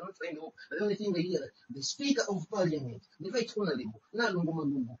help, but they cannot find help. But the only thing they hear, the Speaker of Parliament, the Right Honorable, Nalongo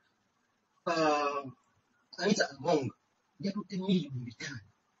Magungu, Anita Among, they put $10 million in return.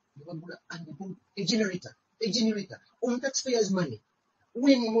 And they put a generator on taxpayers' money.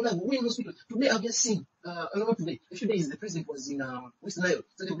 When hospital, today I've just seen, not today, a few days the president was in West Nile,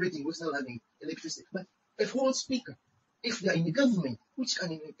 celebrating West Nile having electricity. But a whole speaker, if they are in the government, which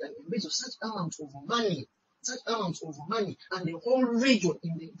can embezzle such amounts of money, and the whole region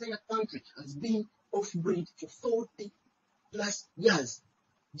in the entire country has been off-grid for 40 plus years.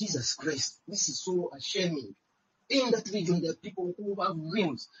 Jesus Christ, this is so ashaming. In that region, there are people who have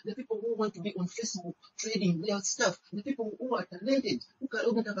dreams. There are people who want to be on Facebook trading their stuff. There are people who are talented, who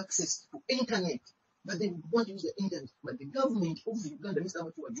cannot have access to internet. but they want to use the internet. But the government of Uganda, Mr.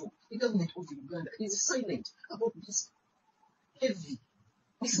 Matua Joe, the government of Uganda is silent about this heavy.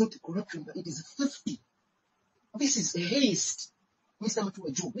 This is not corruption, but it is theft. This is a haste, Mr.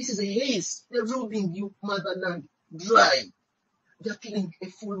 Matua Joe. This is a haste. They're robbing you motherland dry. They're killing a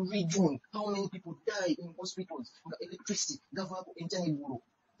full region. How many people die in hospitals? Electricity, Gavako, Entaniburo.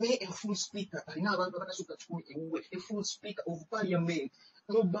 May a full speaker, a full speaker of parliament,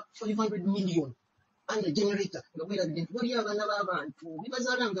 no back 500 million, and a generator.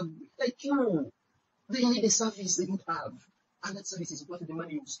 Like you, they need a service they don't have. And that service is what the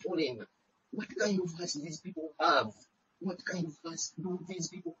money you've stolen. What kind of hearts do these people have? What kind of hearts do these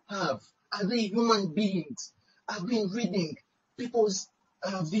people have? Are they human beings? I've been reading people's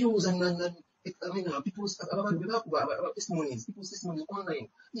views and people's testimonies online.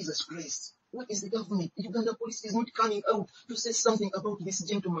 Jesus Christ. What is the government? The Uganda police is not coming out to say something about this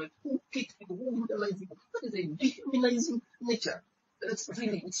gentleman who kicked people, who brutalized people. That is a dehumanizing nature. It's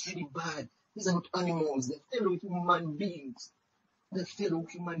really bad. These are not animals. They're fellow human beings. They're fellow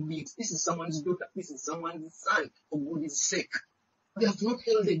human beings. This is someone's daughter. This is someone's son. For God's sake. They have not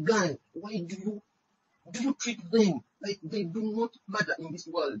held a gun. Why do you treat them like they do not matter in this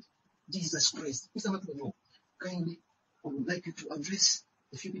world? Jesus Christ. Mr. Matuano, kindly, I would like you to address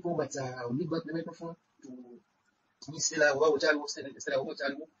a few people, but I'll give back the microphone to Ms. Stella Wawachalo,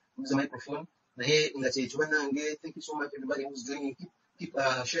 who's the microphone. Thank you so much, everybody who's joining. Keep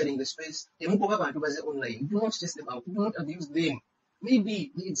sharing the space. Online. Do not stress them out. Do not abuse them.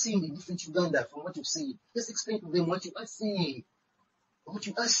 Maybe they've seen a different Uganda from what you see. Just explain to them what you are seeing. What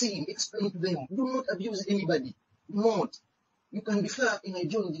you are seeing, explain to them. Do not abuse anybody. Do not. You can be fair in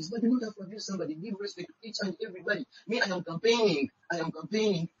ideologies, but you don't have to abuse somebody. Give respect to each and everybody. Me, I am campaigning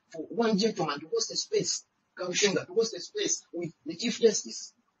for one gentleman to host a space, Kamshenga, to host a space with the Chief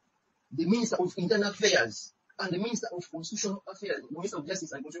Justice, the Minister of Internal Affairs, and the Minister of Constitutional Affairs, the Minister of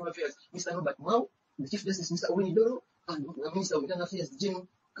Justice and Constitutional Affairs, Mr. Robert Mao, the Chief Justice, Mr. Owen Doro, and the Minister of Internal Affairs, General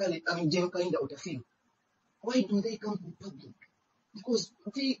Kainda Otafil. Why don't they come to the public? Because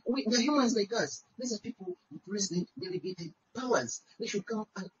they're humans like us. These are people with president delegated powers. They should come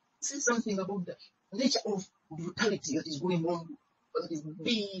and say something about the nature of brutality that is going on, that is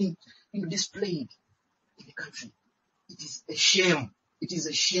being displayed in the country. It is a shame. It is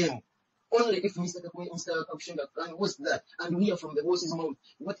a shame. Only if Mr. Kakushenga can host that and hear from the horse's mouth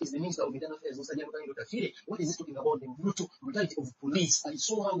what is the Minister of Internal Affairs, Mr. General Kainda Otafil, what is he talking about the brutality of police? I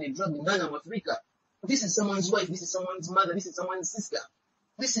saw how they dragged the Nana of Africa. This is someone's wife, this is someone's mother, this is someone's sister.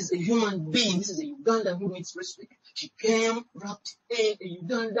 This is a human being, this is a Ugandan who needs respect. She came wrapped in a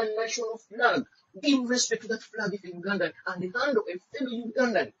Ugandan national flag. Give respect to that flag if a Ugandan and handle a fellow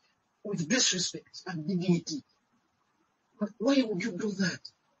Ugandan with disrespect and dignity. But why would you do that?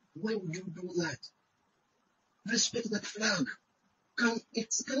 Why would you do that? Respect that flag. Can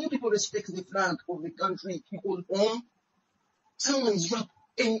you people respect the flag of the country you call home? Someone is wrapped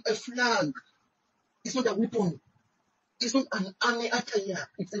in a flag. It's not a weapon. It's not an army attire.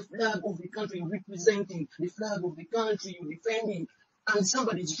 It's a flag of the country representing the flag of the country you're defending. And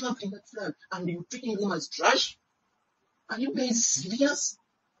somebody is wrapped in that flag and you're treating them as trash? Are you guys serious?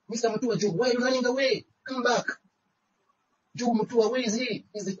 Mr. Matua Joe, why are you running away? Come back. Joe Mutua, where is he?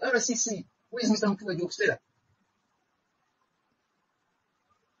 He's the RCC. Where is Mr. Matua Joe Stella?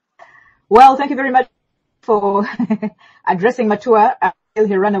 Well, thank you very much for addressing Matua until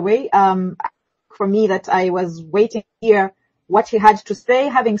he ran away. For me, that I was waiting to hear what he had to say,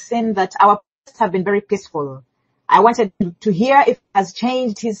 having seen that our protests have been very peaceful. I wanted to hear if he has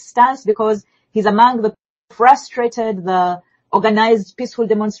changed his stance, because he's among the frustrated the organized peaceful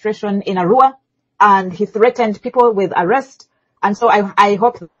demonstration in Arua, and he threatened people with arrest. And so I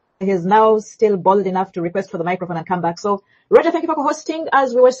hope he's now still bold enough to request for the microphone and come back. So, Roger, thank you for hosting.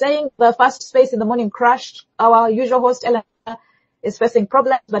 As we were saying, the first space in the morning crashed. Our usual host, Ellen, is facing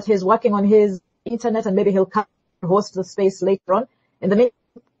problems, but he's working on his internet and maybe he'll come to host the space later on. In the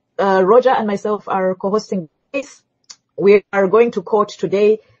meantime, Roger and myself are co-hosting this. We are going to court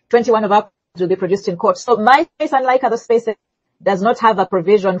today. 21 of our will be produced in court. So my space, unlike other spaces, does not have a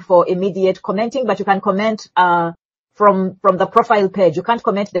provision for immediate commenting, but you can comment from the profile page. You can't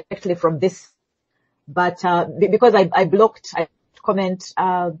comment directly from this. But because I blocked comment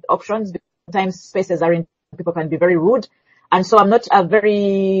options, because sometimes spaces are in, people can be very rude. And so I'm not a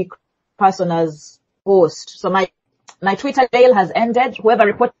very person as host. So my Twitter jail has ended. Whoever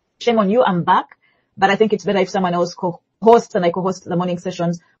reported, shame on you, I'm back. But I think it's better if someone else co-hosts and I co-host the morning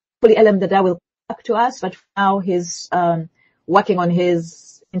sessions. Hopefully LM Dada will come back to us, but now he's working on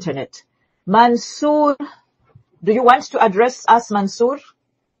his internet. Mansour, do you want to address us, Mansour?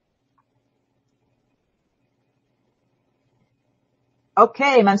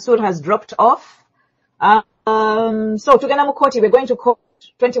 Okay, Mansoor has dropped off. So Tugenda Mukoti, we're going to court.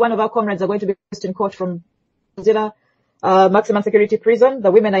 21 of our comrades are going to be placed in court from Luzira maximum security prison.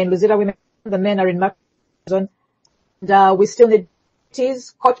 The women are in Luzira women, the men are in maximum prison. And we still need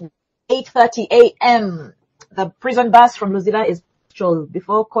court 8:30 a.m. The prison bus from Luzira is actual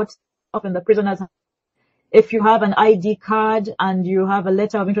before court open. The prisoners, if you have an ID card and you have a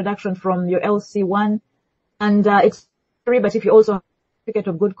letter of introduction from your LC1, and it's free, but if you also have a certificate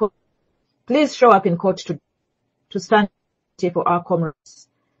of good conduct, please show up in court to stand for our comrades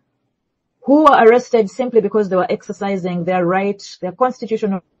who were arrested simply because they were exercising their right, their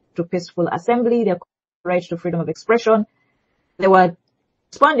constitutional right to peaceful assembly, their right to freedom of expression. They were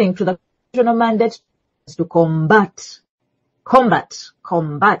responding to the constitutional mandate to combat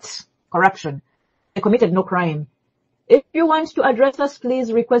corruption. They committed no crime. If you want to address us,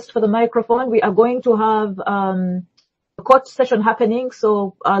 please request for the microphone. We are going to have a court session happening,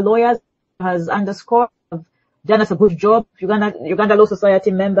 so our lawyers has underscored have done us a good job. Uganda Law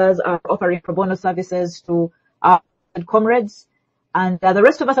Society members are offering pro bono services to our comrades, and the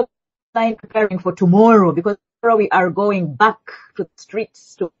rest of us are preparing for tomorrow, because tomorrow we are going back to the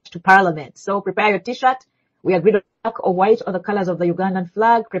streets to Parliament. So prepare your T-shirt. We agreed on black or white or the colors of the Ugandan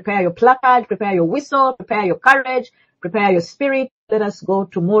flag. Prepare your placard, prepare your whistle, prepare your courage, prepare your spirit. Let us go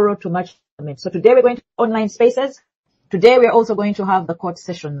tomorrow to march Parliament. So today we're going to online spaces. Today we're also going to have the court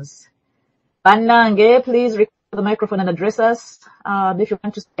sessions. Banange, please record the microphone and address us if you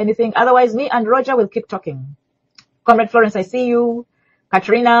want to say anything. Otherwise, me and Roger will keep talking. Comrade Florence, I see you.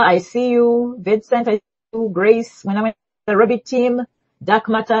 Katrina, I see you. Vincent, I see you. Grace, when I went to the Rabbit team, Dark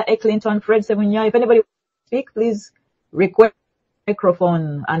Matter, A. Clinton, Fred Semunya. If anybody wants to speak, please request the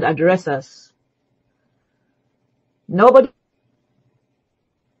microphone and address us. Nobody.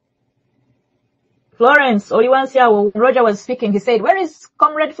 Florence, Oliwansia, when Roger was speaking, he said, where is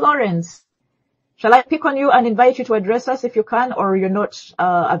Comrade Florence? Shall I pick on you and invite you to address us if you can, or you're not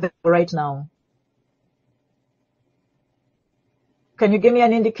available right now? Can you give me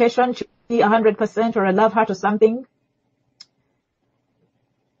an indication? Should be 100% or a love heart or something?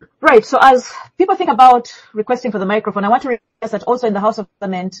 Right. So as people think about requesting for the microphone, I want to request that also in the House of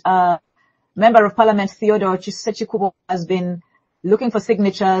Parliament, Member of Parliament Theodore Chisekedi has been looking for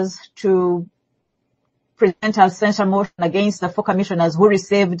signatures to present a censure motion against the 4 commissioners who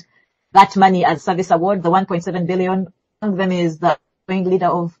received that money as service award, the 1.7 billion. Among them is the leader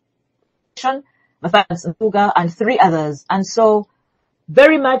of Matthias Mpuga and 3 others. And so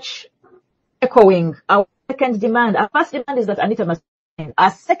very much echoing our second demand. Our first demand is that Anita must resign.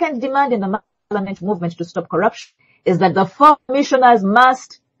 Our second demand in the Parliament movement to stop corruption is that the 4 commissioners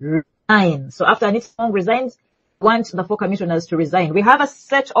must resign. So after Anita resigns, we want the 4 commissioners to resign. We have a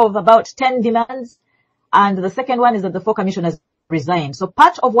set of about 10 demands, and the second one is that the 4 commissioners resign. So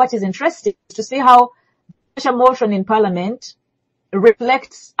part of what is interesting is to see how the motion in Parliament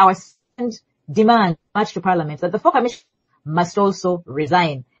reflects our second demand much to Parliament, that the 4 commissioners must also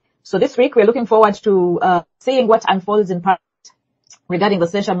resign. So this week we're looking forward to seeing what unfolds in Parliament regarding the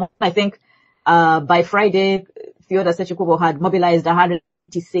censure motion. I think by Friday, Theodore Chisekedi had mobilized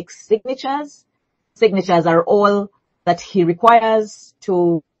 186 signatures. Signatures are all that he requires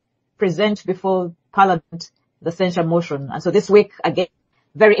to present before Parliament the censure motion. And so this week, again,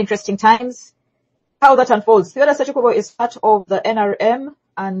 very interesting times. How that unfolds. Theodore Chisekedi is part of the NRM,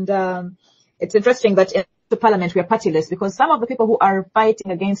 and it's interesting that in the Parliament we are partyless, because some of the people who are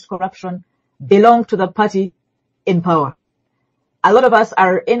fighting against corruption belong to the party in power. A lot of us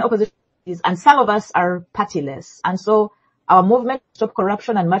are in opposition, and some of us are partyless. And so our movement to stop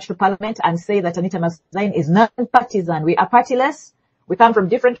corruption and march to Parliament and say that Anita must resign is non-partisan. We are partyless. We come from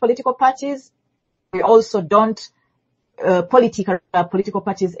different political parties. We also don't political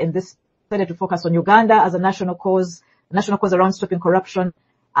parties in this, decided to focus on Uganda as a national cause around stopping corruption,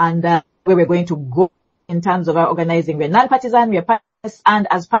 and where we're going to go in terms of our organizing. We're non-partisan, we are partners, and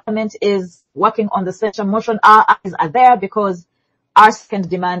as Parliament is working on the censure motion, our eyes are there, because our second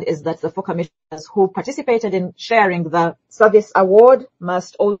demand is that the 4 commissioners who participated in sharing the service award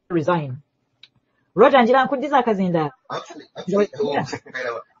must all resign. Roger Njira Nkudiza Kazinda. Actually,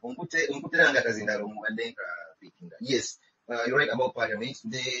 yes, you're right about Parliament.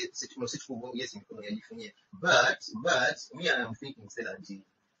 The Chisekedi, yes, but me, I'm thinking still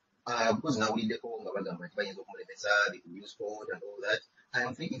because now we could use code and all that.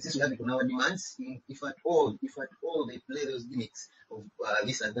 I'm thinking since we have it on our demands, if at all they play those gimmicks of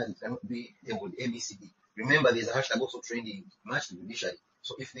this and that, it cannot be labeled ABCD. Remember, there's a hashtag also trending, match the judiciary.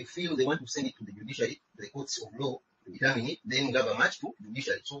 So if they feel they want to send it to the judiciary, the courts of law to determine it, then we'll have a match to the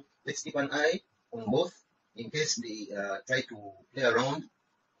judiciary. So let's keep an eye on both in case they try to play around.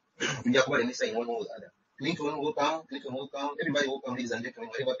 We are covering this thing one or the other. Clinton will come, everybody will come, ladies and gentlemen,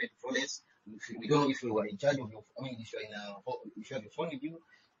 whatever paid Florence. We don't know if you are in charge of your, I mean, if you are in if you have your phone with you,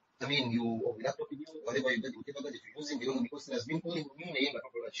 I mean, you or your laptop with you, whatever you get, whatever gadget you're using, we don't know because it has been calling me,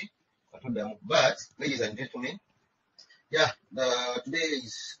 but ladies and gentlemen, yeah, today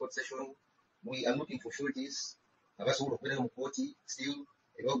is court session. We are looking for sureties. Still, about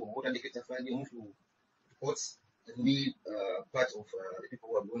move to courts and be part of the people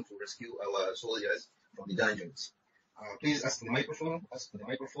who are going to rescue our soldiers from the dungeons. Please ask the microphone,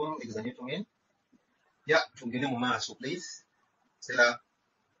 ladies and gentlemen. Yeah, to give them a so please. Stella,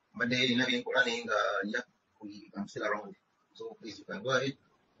 but they never running, I'm still around. So please, you can go ahead.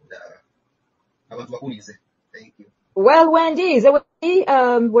 Thank you. Well, Wendy, is it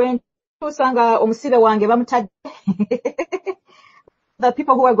when Tusanga Omsibe Wange bamutadde the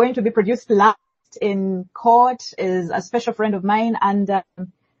people who are going to be produced last in court is a special friend of mine, and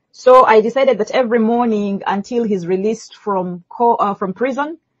so I decided that every morning until he's released from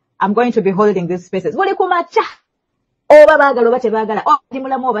prison, I'm going to be holding these spaces. Oba baagala oba tebaagala, ndi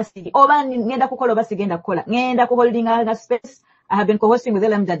mulamu oba siri, oba ngenda kukola oba sigenda kukola, ngenda kuholding a space. I have been co-hosting with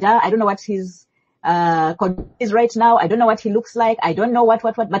LM Dada. I don't know what his is right now. I don't know what he looks like. I don't know what,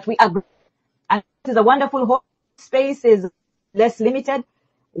 but we agree. And it is a wonderful space, is less limited.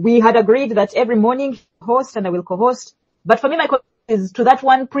 We had agreed that every morning host and I will co-host. But for me, my co-host is to that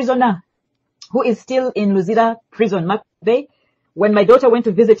one prisoner who is still in Luzira prison, Mark Bay. When my daughter went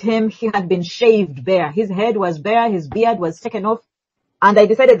to visit him, he had been shaved bare. His head was bare, his beard was taken off. And I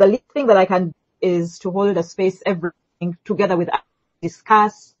decided the least thing that I can do is to hold a space every morning together with us,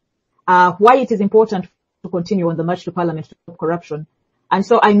 discuss why it is important to continue on the march to parliament to stop corruption. And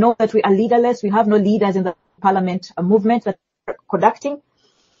so I know that we are leaderless. We have no leaders in the parliament, a movement that we're conducting.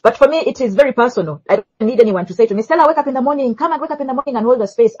 But for me, it is very personal. I don't need anyone to say to me, Stella, wake up in the morning, come and wake up in the morning and hold the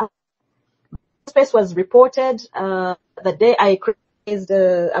space. The space was reported the day I created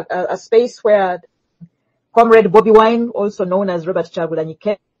a space where Comrade Bobby Wine, also known as Robert Chagulanyi,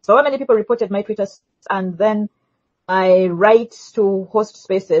 came. So many people reported my Twitter, and then my rights to host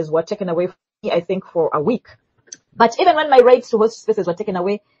spaces were taken away from me, I think, for a week. But even when my rights to host spaces were taken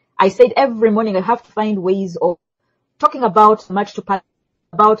away, I said every morning I have to find ways of talking about march to parliament,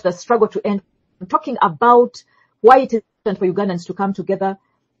 about the struggle to end, talking about why it is important for Ugandans to come together.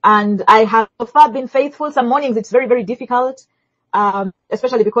 And I have so far been faithful. Some mornings it's very, very difficult,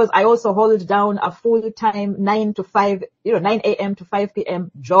 especially because I also hold down a full-time 9 a.m. to 5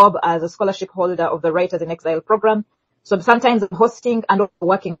 p.m. job as a scholarship holder of the Writers in Exile program. So sometimes I'm hosting and also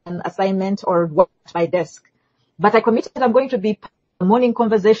working on assignment or work at my desk. But I committed that I'm going to be morning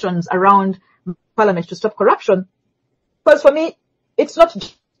conversations around parliament to stop corruption. Because for me, it's not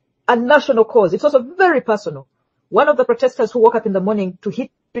a national cause. It's also very personal. One of the protesters who woke up in the morning to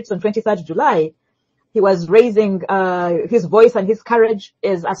hit streets on 23rd July, he was raising his voice and his courage,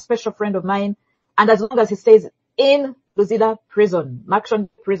 is a special friend of mine. And as long as he stays in Luzira prison, Makshon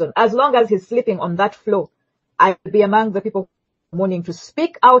prison, as long as he's sleeping on that floor, I will be among the people morning to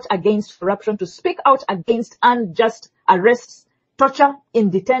speak out against corruption, to speak out against unjust arrests, torture in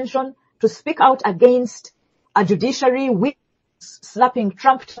detention, to speak out against a judiciary with slapping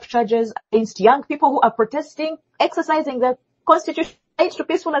Trump charges against young people who are protesting, exercising their constitutional right to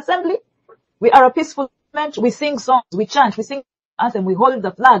peaceful assembly. We are a peaceful movement. We sing songs, we chant, we sing anthem, we hold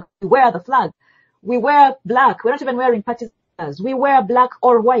the flag, we wear the flag. We wear black. We're not even wearing party colors. We wear black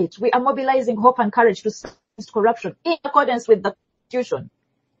or white. We are mobilizing hope and courage to against corruption in accordance with the Constitution.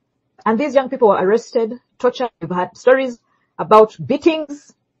 And these young people were arrested, tortured. We've had stories about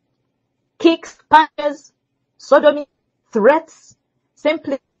beatings, kicks, punches, sodomy, threats,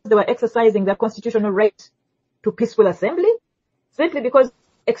 simply because they were exercising their constitutional right to peaceful assembly, simply because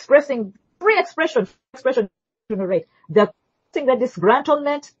expressing free expression right. They're expressing their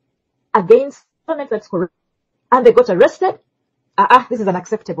disgruntlement against government that's corrupt, and they got arrested. This is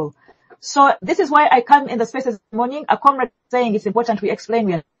unacceptable. So this is why I come in the spaces this morning. A comrade saying it's important we explain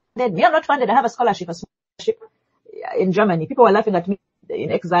we are funded. Me, I'm not funded. I have a scholarship in Germany. People were laughing at me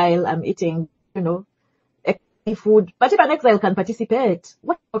in exile. I'm eating, food. But if an exile can participate,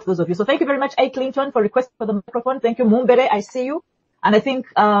 what about those of you? So thank you very much, A. Clinton, for requesting for the microphone. Thank you, Mumbere. I see you. And I think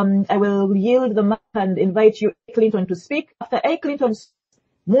I will yield the mic and invite you, A. Clinton, to speak. After A. Clinton's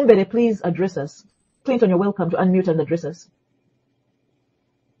Mumbere, please address us. Clinton, you're welcome to unmute and address us.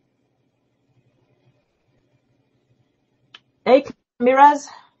 A. Miraz.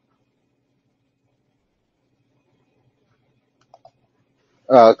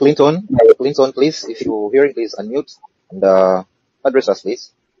 Clinton, please, if you hear it, please unmute and address us,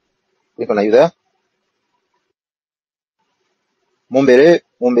 please. Clinton, are you there? Mumbere,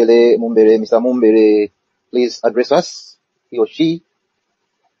 Mr. Mumbere, please address us, he or she.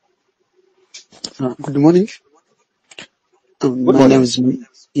 Good morning. Good My morning. name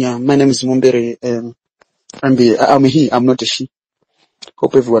is Mumbere. I'm here. I'm not a she.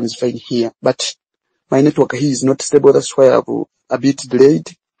 Hope everyone is fine here. But my network here is not stable. That's why I'm a bit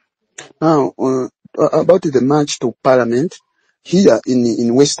delayed. Now, about the march to Parliament here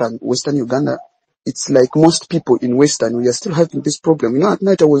in Western Uganda, it's like most people in Western, we are still having this problem. You know, at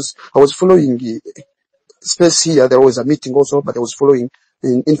night I was following space here. There was a meeting also, but I was following.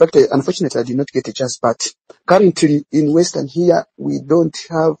 In fact, unfortunately, I did not get a chance. But currently in Western here, we don't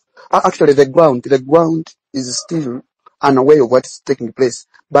have. Actually, the ground is still unaware of what's taking place.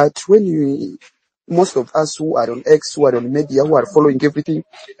 But when most of us who are on X, who are on media, who are following everything,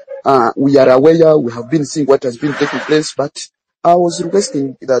 we are aware. We have been seeing what has been taking place. But I was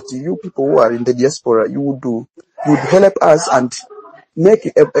requesting that you people who are in the diaspora, you would help us and make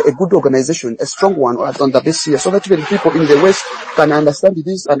a good organization, a strong one on the base here, so that even people in the West can understand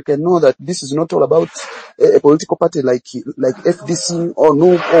this and can know that this is not all about a political party like FDC or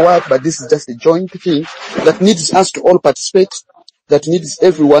no or what, but this is just a joint thing that needs us to all participate, that needs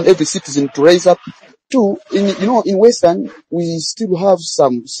everyone, every citizen to raise up. In Western, we still have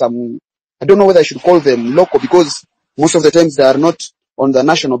some, I don't know whether I should call them local, because most of the times they are not on the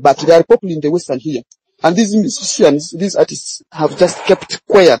national, but they are popular in the Western here. And these musicians, these artists have just kept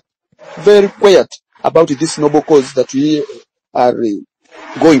quiet, very quiet about this noble cause that we are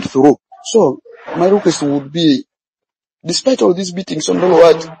going through. So my request would be, despite all these beatings on all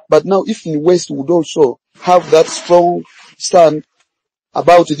what, but now if in West would also have that strong stand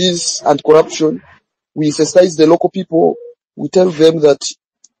about this and corruption, we sensitize the local people, we tell them that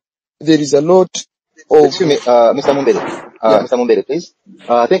there is a lot of... Excuse me, Mr. Mumbere. Mr. Mumbere, please.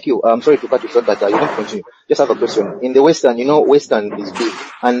 Thank you. I'm sorry to cut you short, but you want to continue. Just have a question. In the Western, Western is big.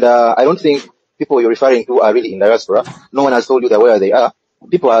 And I don't think people you're referring to are really in diaspora. No one has told you that where they are.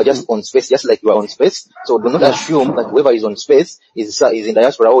 People are just on space, just like you are on space. So do not assume that whoever is on space is in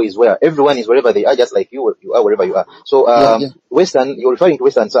diaspora or is where. Everyone is wherever they are, just like you are wherever you are. So Western, you're referring to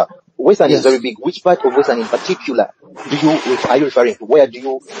Western, sir. Western is very big. Which part of Western in particular are you referring to? Where do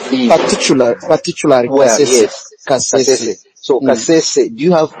you live? Particularly where? Kasese. Yes. Kasese. So Kasese, do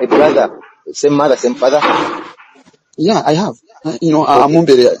you have a brother, same mother, same father? Yeah, I have. Okay.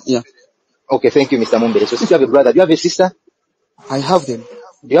 Mumbere, yeah. Okay, thank you, Mr. Mumbere. So since you have a brother, do you have a sister? I have them.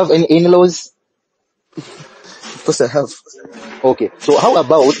 Do you have any in-laws? Of course I have. Okay. So how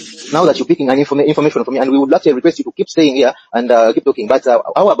about, now that you're picking an information from me, and we would actually request you to keep staying here and keep talking, but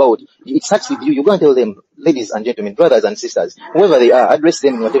how about, it starts with you. You go and tell them, ladies and gentlemen, brothers and sisters, whoever they are, address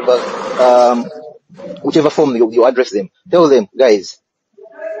them in whichever form you address them. Tell them, guys,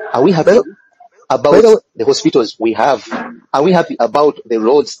 are we happy about the hospitals we have? Are we happy about the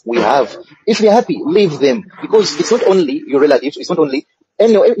roads we have? If we are happy, leave them. Because it's not only your relatives, it's not only,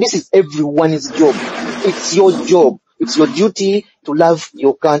 anyway, this is everyone's job. It's your job. It's your duty to love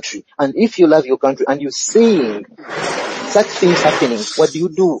your country. And if you love your country and you're seeing such things happening, what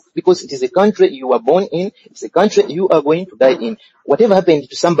do? Because it is a country you were born in, it's a country you are going to die in. Whatever happened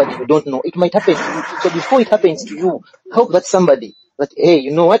to somebody you don't know, it might happen to you. So before it happens to you, help that somebody that, hey,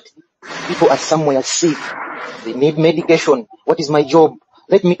 you know what? People are somewhere sick. They need medication. What is my job?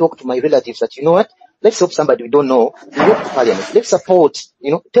 Let me talk to my relatives that, you know what? Let's help somebody we don't know. We go to Parliament. Let's support,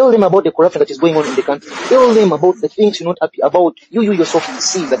 tell them about the corruption that is going on in the country. Tell them about the things you're not happy about. You yourself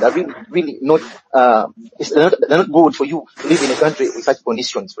see that are really, really not, they're not good for you to live in a country with such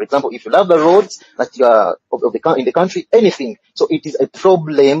conditions. For example, if you love the roads that you are in the country, anything. So it is a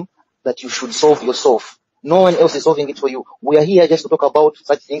problem that you should solve yourself. No one else is solving it for you. We are here just to talk about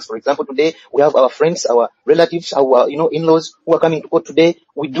such things. For example, today we have our friends, our relatives, our in-laws who are coming to court today.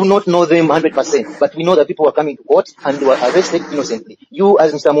 We do not know them 100%, but we know that people are coming to court and they were arrested innocently. You,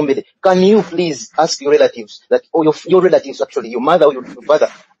 as Mr. Mumbere, can you please ask your relatives that, or your relatives actually, your mother or your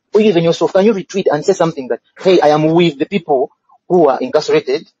father, or even yourself, can you retweet and say something that, hey, I am with the people who are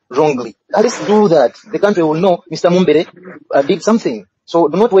incarcerated wrongly? At least do that. The country will know Mr. Mumbere did something. So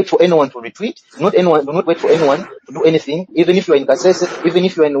do not wait for anyone to retweet. Do not wait for anyone to do anything. Even if you are in Kasese, even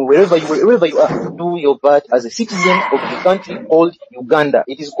if you are in wherever you are, do your part as a citizen of the country called Uganda.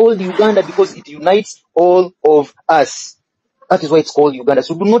 It is called Uganda because it unites all of us. That is why it's called Uganda.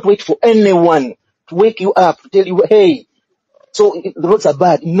 So do not wait for anyone to wake you up, to tell you, hey, so the roads are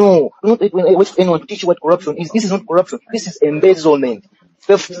bad. No. Do not wait for anyone to teach you what corruption is. This is not corruption. This is embezzlement.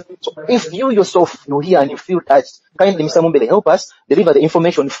 Theft. So if you yourself here and you feel touched, kindly, Mr. Mumbere, help us deliver the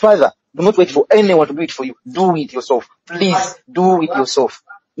information further. Do not wait for anyone to do it for you. Do it yourself. Please do it yourself.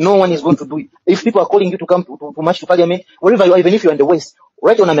 No one is going to do it. If people are calling you to come to march to parliament, wherever you are, even if you're in the West,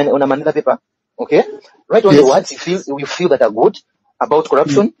 write on a manila paper, okay? Write on the words you feel that are good about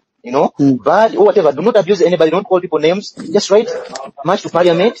corruption, you know, bad or whatever. Do not abuse anybody. Don't call people names. Just write march to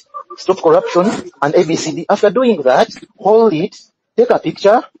parliament, stop corruption, and ABCD. After doing that, hold it, take a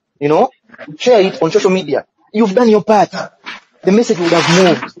picture, you know, share it on social media. You've done your part. The message would have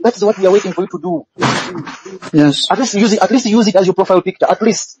moved. That's what we are waiting for you to do. Yes. At least use it as your profile picture. At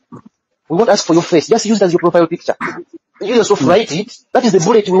least. We won't ask for your face. Just use it as your profile picture. You yourself write it. That is the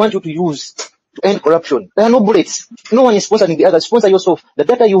bullet we want you to use to end corruption. There are no bullets. No one is sponsoring the other. Sponsor yourself. The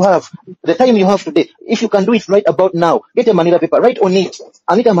data you have, the time you have today. If you can do it right about now, get a manila paper, write on it.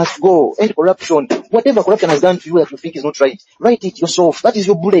 Anita must go. End corruption. Whatever corruption has done to you that you think is not right, write it yourself. That is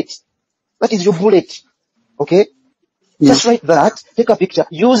your bullet. That is your bullet. Okay? Just write that, take a picture,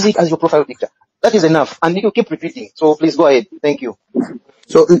 use it as your profile picture. That is enough. And you keep repeating. So please go ahead. Thank you.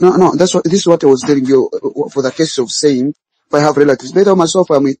 So, no, this is what I was telling you for the case of saying, if I have relatives. Better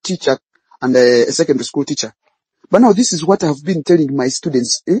myself, I'm a teacher and a secondary school teacher. But now this is what I've been telling my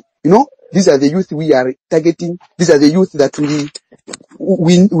students. You know, these are the youth we are targeting. These are the youth that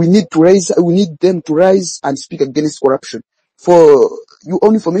we need to raise. We need them to rise and speak against corruption. For your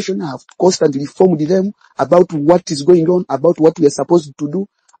own information, I have constantly informed them about what is going on, about what we are supposed to do,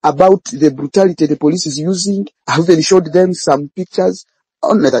 about the brutality the police is using. I have even showed them some pictures.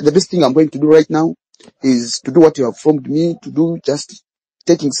 Only that the best thing I'm going to do right now is to do what you have informed me to do, just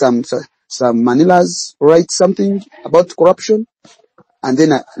taking some manilas, write something about corruption, and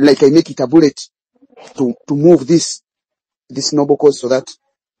then I make it a bullet to move this noble cause so that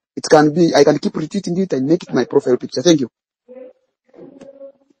it can be, I can keep retweeting it and make it my profile picture. Thank you.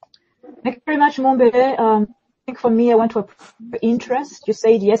 Thank you very much, Mombe. I think for me, I want to appreciate your interest. You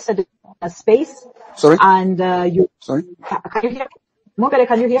said yesterday a space. Sorry? And Sorry? Can you hear? Mombe,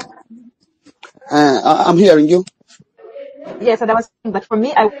 can you hear? I'm hearing you. Yes, and I was saying that for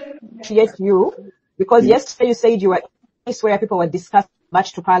me, I appreciate you because yesterday you said you were in a place where people were discussing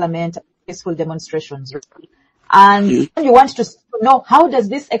march to parliament, peaceful demonstrations. And you want to know, how does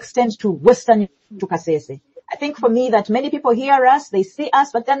this extend to Western to Kasese? I think for me that many people hear us, they see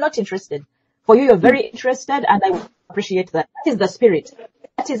us, but they're not interested. For you, you're very interested, and I appreciate that. That is the spirit.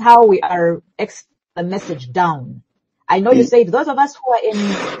 That is how we are extending the message down. I know you said those of us who are in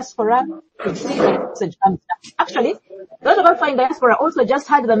diaspora could see the message. Actually, those of us who are in diaspora also just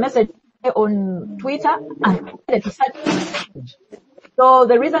had the message on Twitter and to send the message. So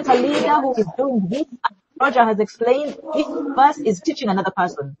there isn't a leader who is doing this. Roger has explained, each of us is teaching another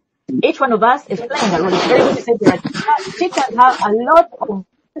person. Each one of us is playing a role. It's very good to say that teachers have a lot of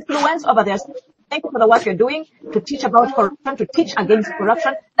influence over their students. Thank you for the work you're doing to teach about corruption, to teach against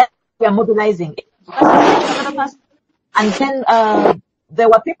corruption. That we are mobilizing. And then there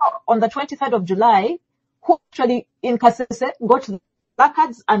were people on the 23rd of July who actually in Kasese got the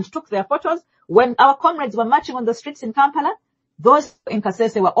placards and took their photos. When our comrades were marching on the streets in Kampala, those in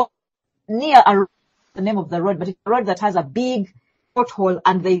Kasese were all near the name of the road, but it's a road that has a big pothole,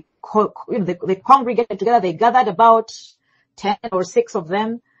 and they congregated together. They gathered about 10 or 6 of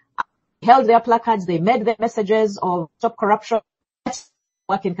them, held their placards. They made their messages of stop corruption.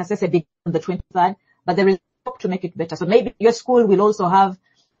 Work in Kasese began on the 23rd, but there is hope to make it better. So maybe your school will also have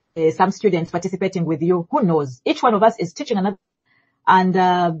some students participating with you. Who knows? Each one of us is teaching another.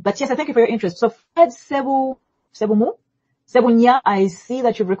 But yes, I thank you for your interest. So Fred Sebunya, I see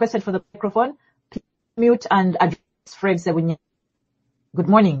that you've requested for the microphone. Please mute and address Fred Sebunya. Good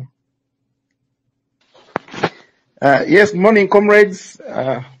morning. Yes, morning, comrades.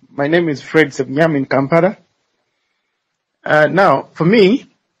 My name is Fred Sebunya. I'm in Kampala. Now, for me,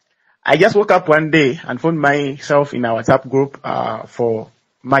 I just woke up one day and found myself in our WhatsApp group for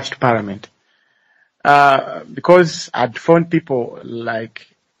March to Parliament. Because I'd found people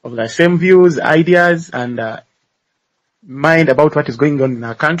of the same views, ideas, and mind about what is going on in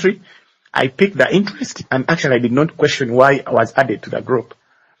our country. I picked the interest, and actually I did not question why I was added to the group.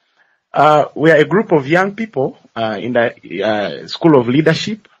 We are a group of young people in the School of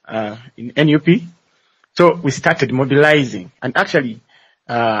Leadership in NUP. So we started mobilizing, and actually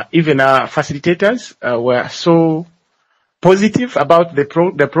even our facilitators were so positive about the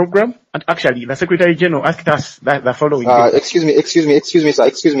program, and actually the Secretary General asked us the following. Excuse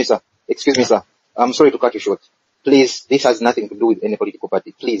me, sir. I'm sorry to cut you short. Please, this has nothing to do with any political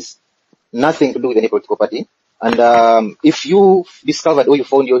party. Please, nothing to do with any political party. And if you discovered or you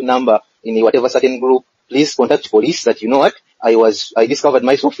found your number in whatever certain group, please contact police that you know what, I discovered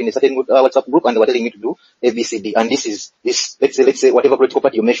myself in a certain WhatsApp group and they were telling me to do ABCD. And this is let's say whatever political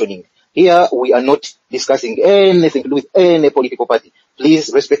party you're mentioning. Here we are not discussing anything to do with any political party.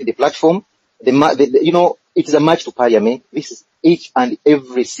 Please respect the platform. It is a march to parliament. This is each and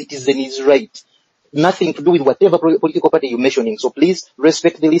every citizen's right. Nothing to do with whatever political party you're mentioning. So please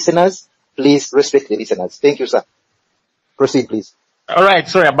respect the listeners. Please respect the listeners. Thank you, sir. Proceed, please. All right,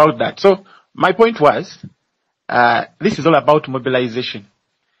 sorry about that. So my point was, this is all about mobilization.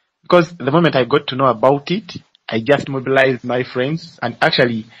 Because the moment I got to know about it, I just mobilized my friends. And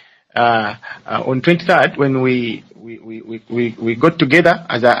actually, on 23rd, when we got together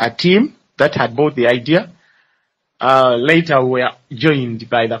as a team that had bought the idea, later we were joined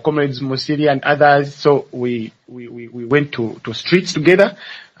by the comrades Musili and others. So we went to streets together.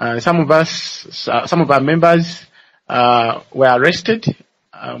 Some of our members were arrested.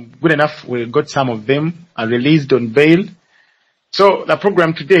 Good enough, we got some of them released on bail. So the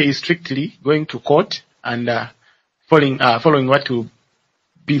program today is strictly going to court and following what will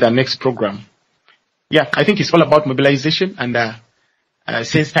be the next program. Yeah, I think it's all about mobilization and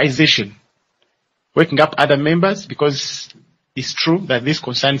sensitization, waking up other members, because it's true that this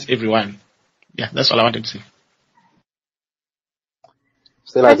concerns everyone. Yeah, that's all I wanted to say.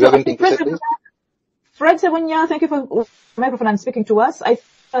 Stella, do you have anything to say, please? Fred Sebunya, thank you for the microphone and speaking to us.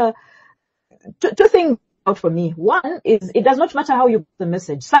 Two things out for me. One is, it does not matter how you get the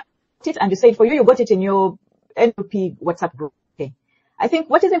message. Start it and you say it for you got it in your NUP WhatsApp group. Okay. I think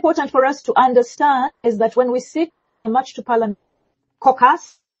what is important for us to understand is that when we sit in March to Parliament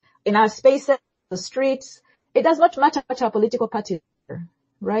caucus, in our spaces, the streets, it does not matter what our political party is,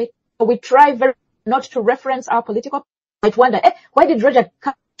 right? We try very not to reference our political party. You might wonder, why did Roger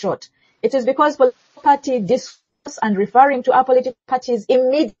cut short? It is because political party discourse and referring to our political parties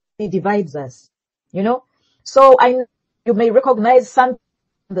immediately divides us, you know? So you may recognize some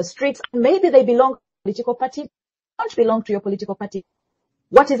on the streets, maybe they belong to a political party, don't belong to your political party.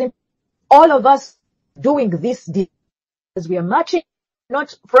 What is in all of us doing this as we are marching,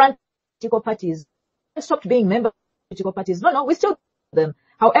 not front political parties. We stopped being members of political parties. No, we still them.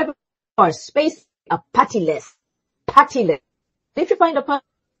 However, our space are partyless. If you find a person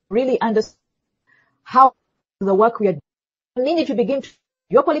really understand how the work we are doing, the minute you begin to,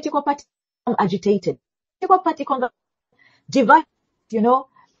 your political party become agitated. Political party divide, you know.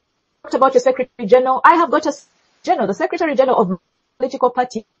 Talked about your Secretary General. I have got the Secretary General of political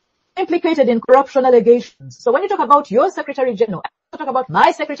party implicated in corruption allegations. So when you talk about your Secretary General, I talk about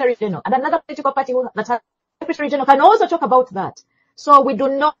my Secretary General, and another political party that has Secretary General can also talk about that. So we do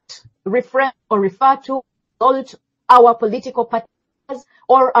not refer to our political parties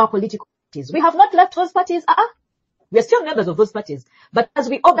or our political parties. We have not left those parties. We are still members of those parties. But as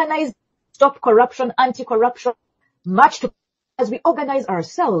we organize Stop Corruption, Anti-Corruption, as we organize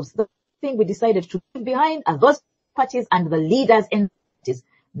ourselves, the thing we decided to leave behind are those parties and the leaders in parties.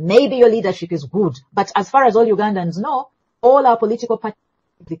 Maybe your leadership is good, but as far as all Ugandans know, all our political parties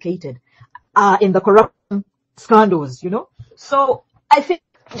are implicated in the corruption scandals, you know. So I think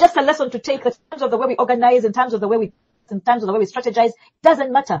just a lesson to take in terms of the way we organize, in terms of the way we strategize,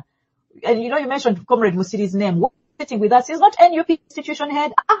 doesn't matter. And you know, you mentioned Comrade Musili's name. Sitting with us, he's not NUP institution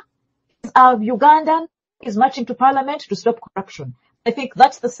head. He's a Ugandan. He's marching to Parliament to stop corruption. I think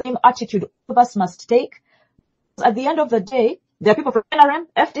that's the same attitude all of us must take. At the end of the day, there are people from NRM,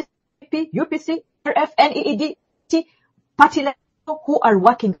 FDP, UPC, RF, NEED, party level who are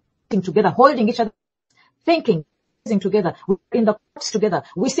working together, holding each other, thinking together. We're in the courts together.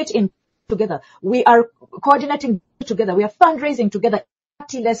 We sit in together. We are coordinating together. We are fundraising together.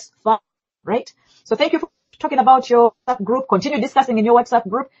 Partyless fun, right? So thank you for talking about your WhatsApp group. Continue discussing in your WhatsApp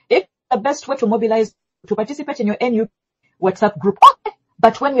group. It's the best way to mobilize, to participate in your NU WhatsApp group. Okay.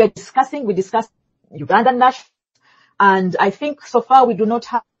 But when we are discussing, we discuss Ugandan national. And I think so far we do not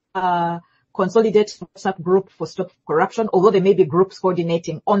have a consolidated WhatsApp group for Stop Corruption, although there may be groups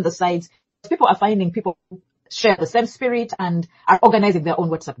coordinating on the sides. People are finding people who share the same spirit and are organizing their own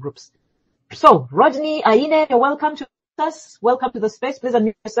WhatsApp groups. So, Rodney, Aine, you're welcome to us. Welcome to the space. Please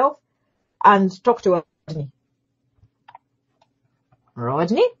unmute yourself and talk to us.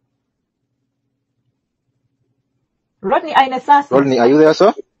 Rodney? Rodney Aine Sasa. Rodney, are you there,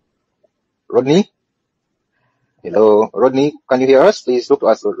 sir? Rodney? Hello, Rodney, can you hear us? Please talk to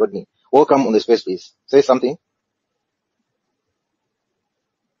us, Rodney. Welcome on the space, please. Say something.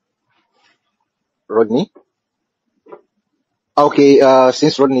 Rodney? Okay,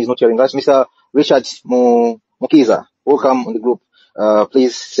 since Rodney is not hearing us, Mr. Richard Mukiza, welcome on the group.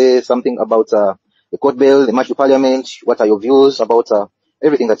 Please say something about the court bill, the march to Parliament. What are your views about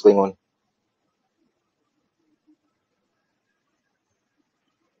everything that's going on?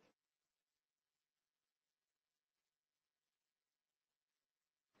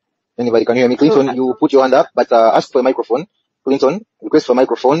 Anybody can hear me? Clinton, you put your hand up, but ask for a microphone Clinton, request for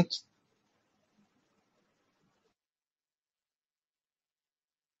microphone.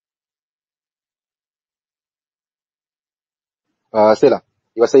 Stella,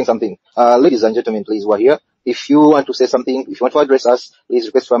 you were saying something. Ladies and gentlemen, please, we're here. If you want to say something, if you want to address us, please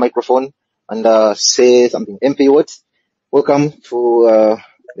request for a microphone and say something. MP Watts, welcome to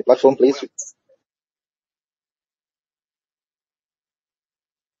the platform, please.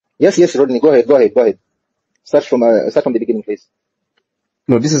 Yes, Rodney, go ahead. Start from the beginning, please.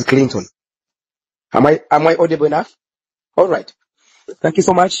 No, this is Clinton. Am I audible enough? All right. Thank you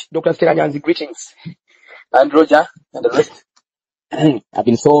so much, Dr. Stella Nyanzi. Greetings. And Roger and the rest. I've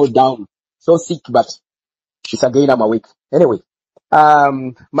been so down, so sick, but it's again I'm awake. Anyway,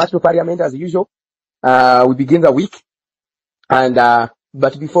 March to Parliament as usual. We begin the week, and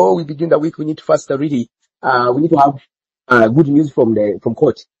but before we begin the week, we need to first really we need to have good news from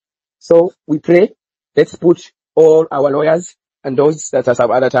court. So we pray. Let's put all our lawyers and those that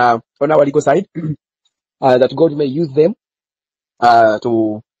are on our legal side, that God may use them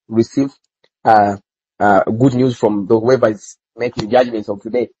to receive good news from whoever is making judgments of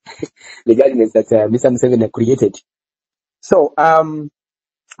today, the judgments that Mr. Museveni created. So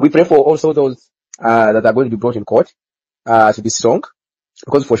we pray for also those that are going to be brought in court to be strong,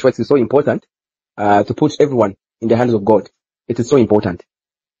 because for sure it is so important to put everyone in the hands of God. It is so important.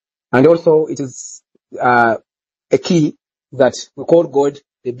 And also it is a key that we call God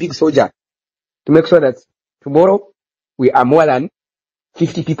the big soldier, to make sure that tomorrow we are more than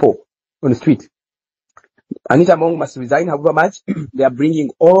 50 people on the street. Anita Among must resign, however much they are bringing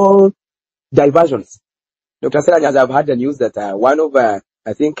all diversions. Dr. Stella, I've had the news that one of, I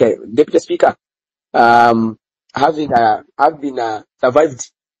think, Deputy Speaker, have been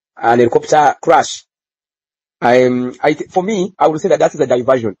survived an helicopter crash. For me, I would say that is a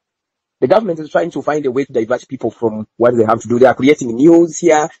diversion. The government is trying to find a way to divert people from what they have to do. They are creating news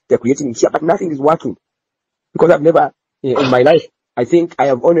here, they're creating here, but nothing is working. Because I've never, in my life, I think I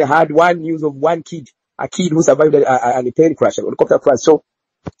have only had one news of one kid, a kid who survived a plane crash, an helicopter crash. So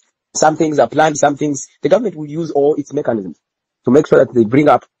some things are planned, some things, the government will use all its mechanisms to make sure that they bring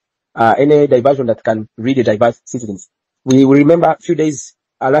up any diversion that can really divert citizens. We remember a few days,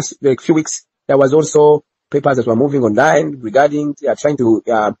 few weeks, there was also papers that were moving online regarding trying to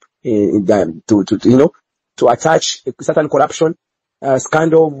attach a certain corruption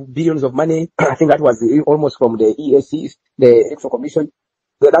scandal, billions of money. I think that was almost from the ESC, the Electoral Commission.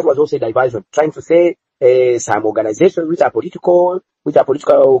 That was also a diversion, trying to say some organizations which are political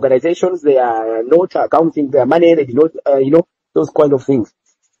organizations, they are not accounting their money, they do not, those kind of things.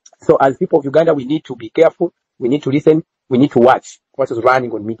 So as people of Uganda, we need to be careful, we need to listen, we need to watch what is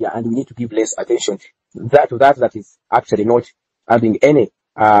running on media, and we need to give less attention that is actually not having any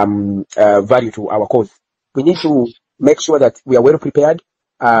value to our cause. We need to make sure that we are well prepared,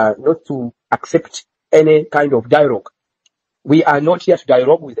 not to accept any kind of dialogue. We are not here to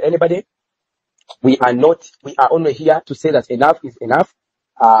dialogue with anybody. We are only here to say that enough is enough.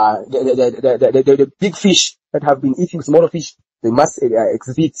 The big fish that have been eating smaller fish, they must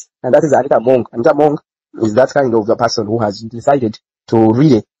exit. And that is Anita Among. Anita Among is that kind of the person who has decided to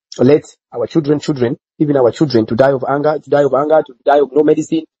really let our children, even our children, to die of anger, to die of no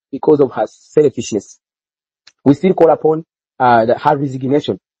medicine because of her selfishness. We still call upon her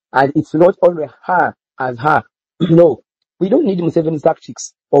resignation. And it's not only her as her. No. We don't need Museveni's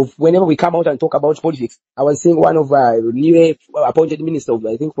tactics of whenever we come out and talk about politics. I was seeing one of newly appointed minister of,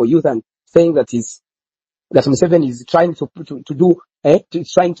 I think, for youth, and saying that Museveni is trying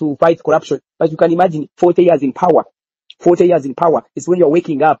trying to fight corruption. But you can imagine 40 years in power. 40 years in power is when you're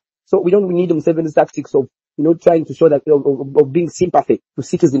waking up. So we don't need Museveni's tactics of, trying to show that, of being sympathy to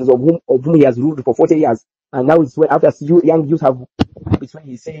citizens of whom he has ruled for 40 years. And now it's when, after young youth have, it's when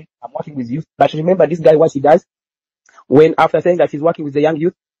he's saying, I'm working with youth. But remember, this guy, what he does, when after saying that he's working with the young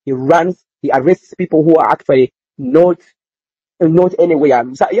youth, he arrests people who are actually not anywhere.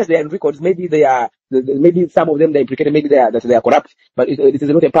 So, yes, they are in records. Maybe maybe some of them they implicated, maybe they are corrupt. But it is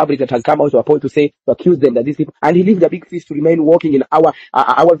not a public that has come out to a point to accuse them that these people, and he leaves the big fish to remain working in our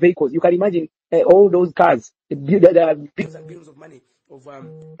vehicles. You can imagine all those cars, there are billions and billions of money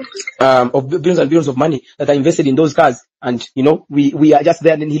of billions and billions of money that are invested in those cars, and we are just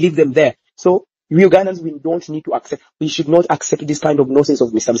there, and then he leaves them there. So we Ugandans, we don't need to accept. We should not accept this kind of nonsense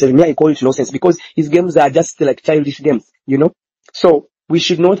of Mr. Museveni. I call it nonsense because his games are just like childish games, So we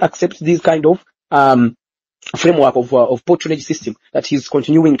should not accept this kind of framework of patronage system that he's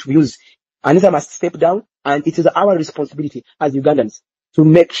continuing to use. Anita must step down, and it is our responsibility as Ugandans to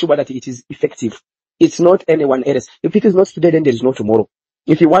make sure that it is effective. It's not anyone else. If it is not today, then there is no tomorrow.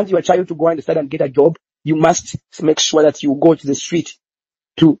 If you want your child to go and study and get a job, you must make sure that you go to the street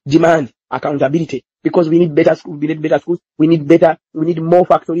to demand accountability, because we need better schools, we need better schools, we need more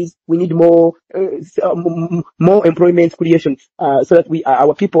factories, we need more more employment creation, so that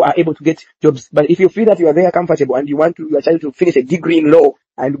our people are able to get jobs. But if you feel that you are there comfortable and you are trying to finish a degree in law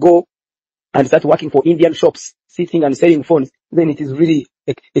and go and start working for Indian shops, sitting and selling phones, then it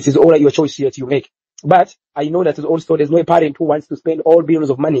is all your choice that you make. But I know that also there's no parent who wants to spend all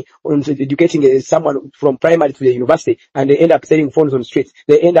billions of money on educating someone from primary to the university, and they end up selling phones on the streets.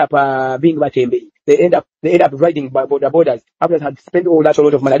 They end up being batembe. They end up riding borders after they had spent all that a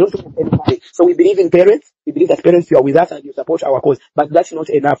lot of money. I don't think anybody. So we believe in parents. We believe that parents, you are with us and you support our cause. But that's not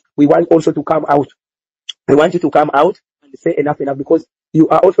enough. We want also to come out. We want you to come out and say enough, because you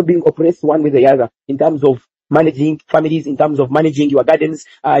are also being oppressed one with the other in terms of managing families, in terms of managing your gardens,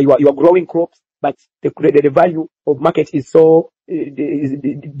 you are growing crops, but the value of market is so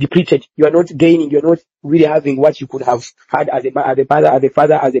depleted. You are not gaining. You are not really having what you could have had as a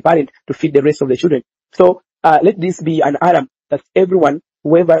father, as a parent, to feed the rest of the children. So let this be an alarm that everyone,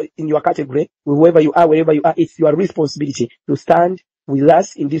 whoever in your category, whoever you are, wherever you are, it's your responsibility to stand with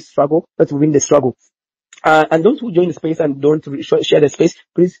us in this struggle, that we win the struggle. And those who join the space and don't share the space,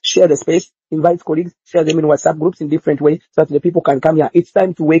 please share the space, invite colleagues, share them in WhatsApp groups in different ways so that the people can come here. It's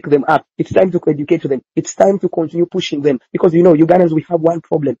time to wake them up. It's time to educate them. It's time to continue pushing them, because Ugandans, we have one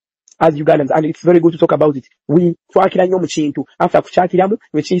problem as Ugandans, and it's very good to talk about it. We twakira nnyo mu kintu, after kukyakiramu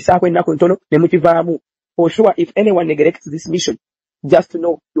ne kiyisaako ennaku ntono ne mukivaamu. For sure, if anyone neglects this mission, just to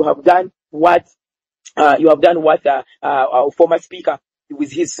know you have done what our former speaker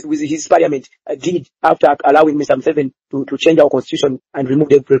with his parliament did after allowing Mr. Museveni to change our constitution and remove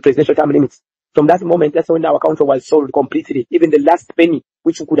the presidential term limits. From that moment, that's when our country was sold completely. Even the last penny,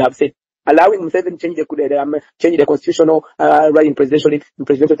 which we could have said, allowing Museveni change the constitutional right in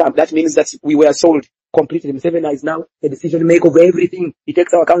presidential term, that means that we were sold completely. Museveni is now a decision maker of everything. He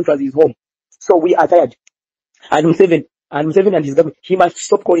takes our country as his home. So we are tired. And Museveni and his government, he must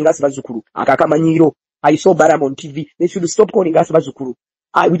stop calling us Bazukuru. Akakamanyiro. I saw Baram on TV. They should stop calling us Bazukuru.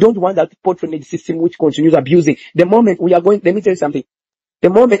 We don't want that patronage system which continues abusing. The moment we are going, let me tell you something.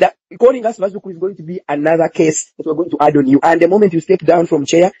 The moment that calling us Bazukuru is going to be another case that we're going to add on you. And the moment you step down from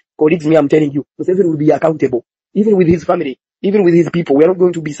chair, colleagues, I'm telling you, Museveni will be accountable. Even with his family, even with his people. We are not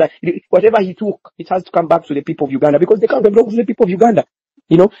going to be, whatever he took, it has to come back to the people of Uganda, because the country belongs to the people of Uganda.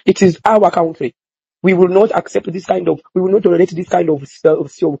 It is our country. We will not accept we will not tolerate this kind of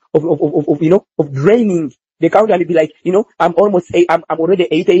draining the country, and be like, I'm already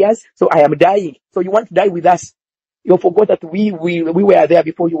 80 years, so I am dying. So you want to die with us. You forgot that we were there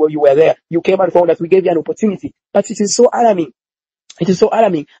before you were there. You came and found that we gave you an opportunity. But it is so alarming. It is so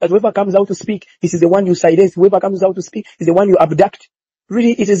alarming that whoever comes out to speak, this is the one you silence. Whoever comes out to speak is the one you abduct.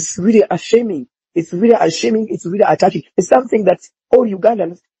 Really, it is really shaming. It's really shaming. It's really attacking. It's something that all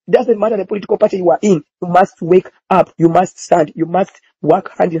Ugandans, it doesn't matter the political party you are in, you must wake up. You must stand. You must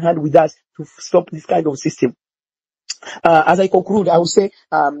work hand in hand with us to stop this kind of system. As I conclude, I will say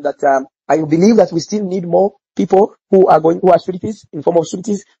that I believe that we still need more people who are sureties, in form of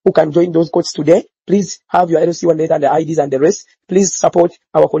sureties, who can join those courts today. Please have your LC1 letter and the IDs and the rest. Please support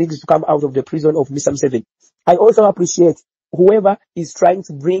our colleagues to come out of the prison of Mr. Museveni. I also appreciate whoever is trying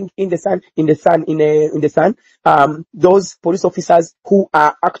to bring in the sun, those police officers who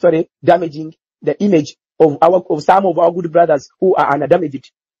are actually damaging the image of some of our good brothers who are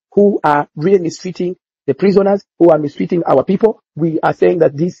undamaged, who are really mistreating the prisoners, who are mistreating our people. We are saying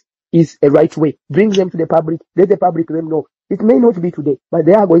that this is a right way. Bring them to the public. Let the public let them know. It may not be today, but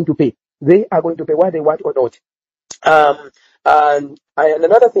they are going to pay. They are going to pay whether they want or not. And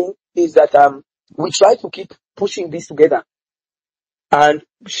another thing is that we try to keep pushing this together and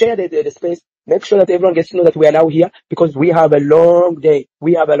share the space. Make sure that everyone gets to know that we are now here, because we have a long day.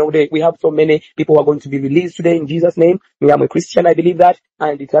 We have so many people who are going to be released today in Jesus' name. Me, I'm a Christian, I believe that,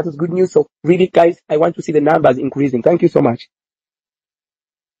 and that is good news. So really, guys, I want to see the numbers increasing. Thank you so much.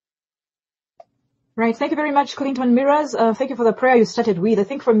 Right. Thank you very much, Clinton Miraz. Thank you for the prayer you started with. I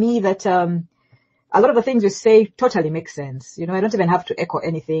think for me that a lot of the things you say totally make sense. I don't even have to echo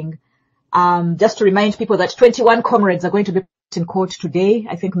anything. Just to remind people that 21 comrades are going to be in court today.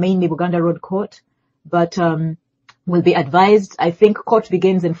 I think mainly Buganda Road Court, but will be advised. I think court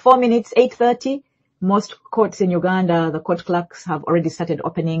begins in 4 minutes, 8:30. Most courts in Uganda, the court clerks have already started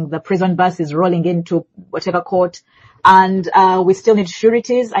opening. The prison bus is rolling into whatever court. And we still need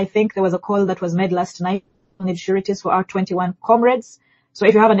sureties. I think there was a call that was made last night. We need sureties for our 21 comrades. So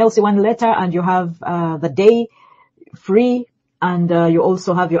if you have an LC1 letter and you have the day free, and you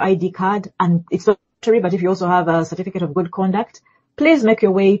also have your ID card, and it's not mandatory, but if you also have a certificate of good conduct, please make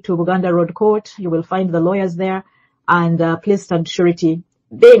your way to Buganda Road Court. You will find the lawyers there, and please stand surety.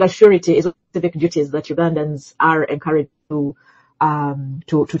 Being a surety is one of the civic duties that Ugandans are encouraged to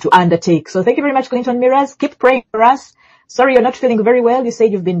undertake. So thank you very much, Clinton Miraz. Keep praying for us. Sorry you're not feeling very well. You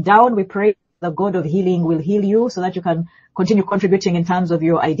said you've been down. We pray the God of healing will heal you so that you can continue contributing in terms of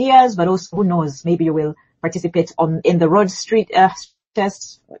your ideas, but also, who knows, maybe you will participate in the road street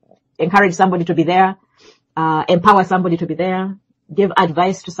test, encourage somebody to be there, empower somebody to be there, give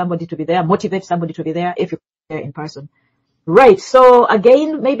advice to somebody to be there, motivate somebody to be there if you're there in person. Right. So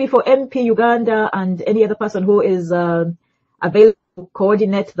again, maybe for MP Uganda and any other person who is available to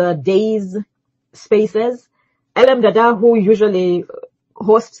coordinate the day's spaces, LM Dada, who usually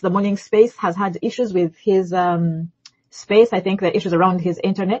hosts the morning space, has had issues with his space. I think the issues around his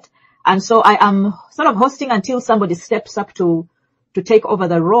internet. And so I am sort of hosting until somebody steps up to take over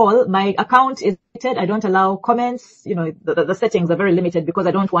the role. My account is limited. I don't allow comments. You know, the settings are very limited because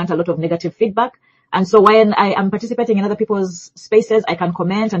I don't want a lot of negative feedback. And so when I am participating in other people's spaces, I can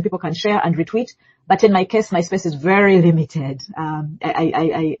comment and people can share and retweet. But in my case, my space is very limited.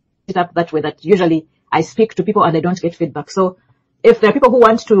 I set up that way that usually I speak to people and I don't get feedback. So if there are people who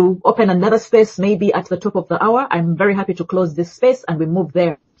want to open another space, maybe at the top of the hour, I'm very happy to close this space and we move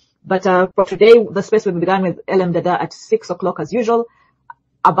there. But for today, the space will be begun with LM Dada at 6 o'clock as usual.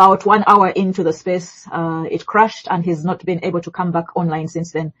 About 1 hour into the space, it crashed and he's not been able to come back online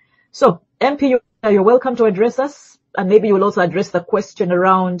since then. So MP, you're welcome to address us, and maybe you will also address the question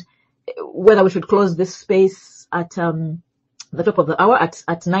around whether we should close this space at the top of the hour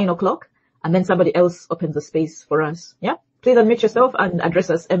at 9 o'clock, and then somebody else opens the space for us. Yeah, please unmute yourself and address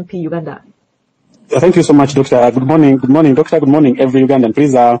us, MP Uganda. Thank you so much, Doctor. Good morning, Doctor. Good morning, every Ugandan.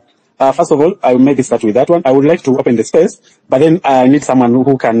 Please, first of all, I will maybe start with that one. I would like to open the space, but then I need someone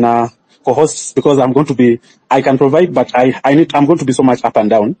who can co-host, because I can provide, but I'm going to be so much up and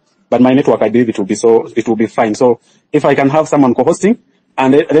down. But my network, I believe it will be fine. So if I can have someone co-hosting,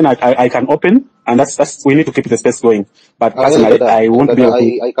 and then I can open, and that's we need to keep the space going. But personally, I won't be able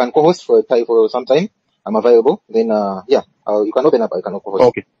to. I can co-host for some time. I'm available. Then you can open up. I can co-host.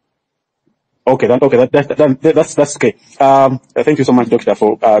 Okay. Okay, that's okay. Thank you so much, Doctor,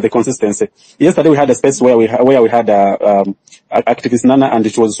 for the consistency. Yesterday we had a space where we had activist Nana, and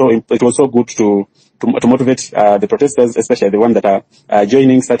it was so good to motivate the protesters, especially the ones that are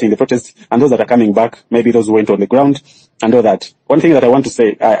starting the protest, and those that are coming back, maybe those who went on the ground and all that. One thing that I want to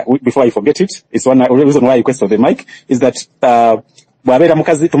say before I forget it, is one reason why I requested the mic, is that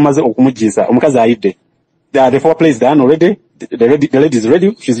the 4 plays done already. The lady is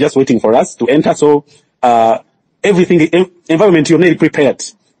ready. She's just waiting for us to enter. So, everything, environmentally prepared.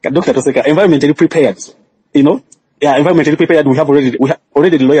 Dr. Toseka, environmentally prepared. You know? Yeah, environmentally prepared. We have already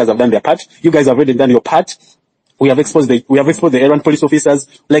the lawyers have done their part. You guys have already done your part. We have exposed the errant police officers.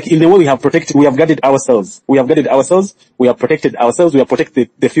 Like, in the way we have guarded ourselves. We have protected ourselves. We have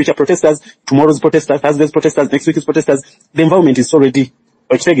protected the future protesters, tomorrow's protesters, Thursday's protesters, next week's protesters. The environment is already,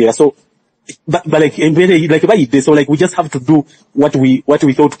 so, but so we just have to do what we thought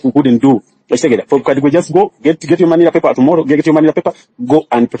we couldn't do. We just go get your money in a paper tomorrow. Get your money in a paper. Go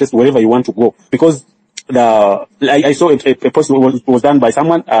and protest wherever you want to go, because I saw a post was done by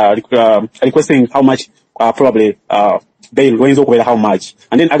someone requesting how much probably bail when how much,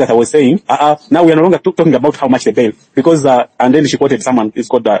 and then Agatha was saying now we are no longer talking about how much the bail, because and then she quoted someone. It's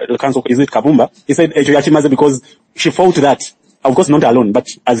called the council. Is it Kabumba? He said because she fought that. Of course, not alone, but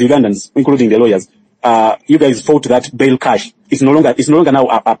as Ugandans, including the lawyers, you guys fought that bail cash. It's no longer now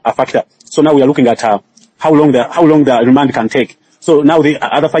a factor. So now we are looking at how long the remand can take. So now the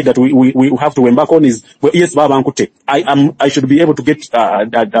other fight that we have to embark on is, yes, Baba Ankute, I should be able to get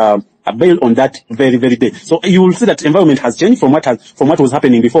a bail on that very, very day. So you will see that environment has changed from what was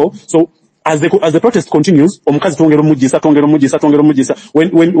happening before. So as the protest continues, when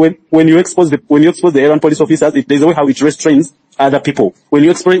you expose the errant police officers, there's a way how it restrains other people. When you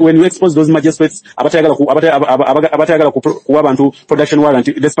expose those magistrates, production warrant,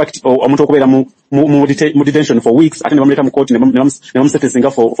 despite mu detention for weeks,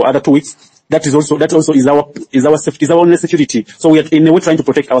 for other 2 weeks. That also is our safety, is our only security. So we are in a way trying to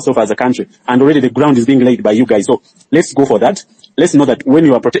protect ourselves as a country, and already the ground is being laid by you guys. So let's go for that. Let's know that when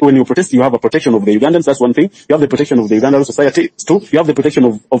you protest, you have a protection of the Ugandans. That's one thing. You have the protection of the Ugandan society too. You have the protection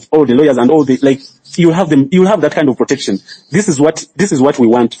of all the lawyers and all the, you have that kind of protection. This is what we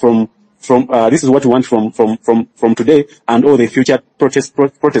want from today and all the future protests.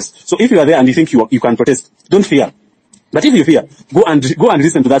 So if you are there and you think you can protest, don't fear. But if you fear, go and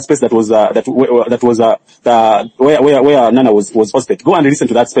listen to that space that was where Nana was hosted. Go and listen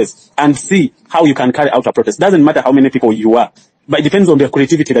to that space and see how you can carry out a protest. Doesn't matter how many people you are. but it depends on the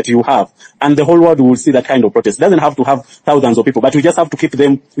creativity that you have, and the whole world will see that kind of protest. It doesn't have to have thousands of people, but we just have to keep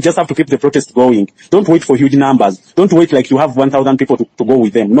the protest going. Don't wait for huge numbers. Don't wait like you have 1,000 people to go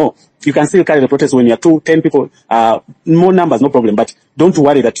with them. No, you can still carry the protest when you're 2, 10 people, more numbers, no problem, but don't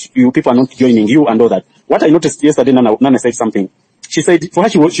worry that you people are not joining you and all that. What I noticed yesterday, Nana said something. She said for her,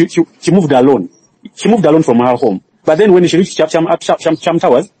 she moved alone. She moved alone from her home. But then when she reached Cham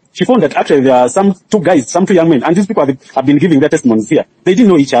Towers, she found that actually there are some two young men, and these people have been giving their testimonies here. They didn't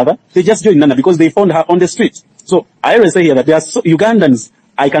know each other. They just joined Nana because they found her on the street. So I always say here that there are Ugandans,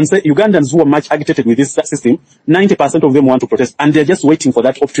 I can say Ugandans who are much agitated with this system. 90% of them want to protest, and they're just waiting for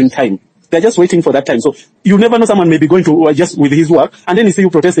that opportune time. They're just waiting for that time. So you never know, someone may be going to just with his work, and then you see you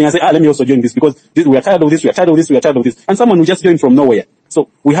protesting and say, let me also join this because we are tired of this, we are tired of this, we are tired of this. And someone will just join from nowhere. So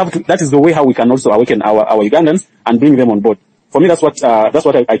we have to, that is the way how we can also awaken our Ugandans and bring them on board. For me, that's what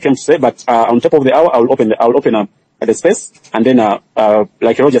I came to say. But on top of the hour, I'll open up the space, and then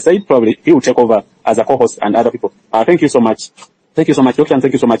like Roger said, probably he will take over as a co-host and other people. Thank you so much. Thank you so much, Dr. And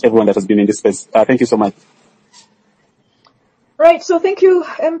thank you so much, everyone that has been in this space. Thank you so much. Right. So thank you,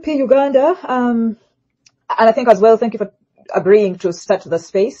 MP Uganda. And I think as well, thank you for agreeing to start the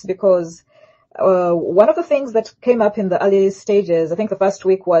space, because one of the things that came up in the early stages, I think the first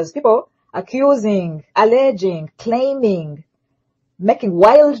week, was people accusing, alleging, claiming, making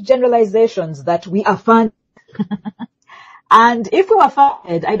wild generalizations that we are funded. And if we were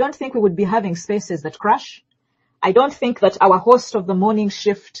funded, I don't think we would be having spaces that crash. I don't think that our host of the morning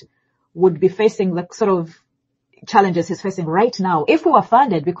shift would be facing the sort of challenges he's facing right now if we were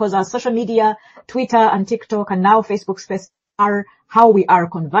funded, because our social media, Twitter and TikTok and now Facebook space are how we are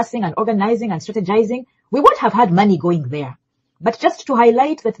conversing and organizing and strategizing. We would have had money going there. But just to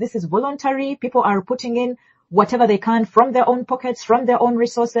highlight that this is voluntary, people are putting in whatever they can from their own pockets, from their own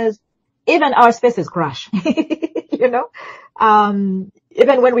resources. Even our spaces crash, you know.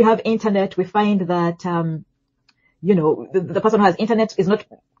 Even when we have internet, we find that, you know, the person who has internet is not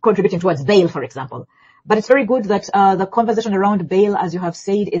contributing towards bail, for example. But it's very good that the conversation around bail, as you have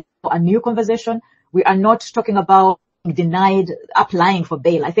said, is a new conversation. We are not talking about denied applying for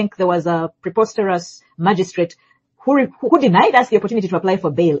bail. I think there was a preposterous magistrate who denied us the opportunity to apply for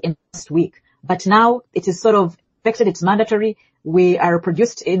bail in last week. But now it is sort of expected, it's mandatory. We are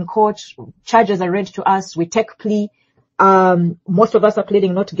produced in court. Charges are read to us. We take plea. Most of us are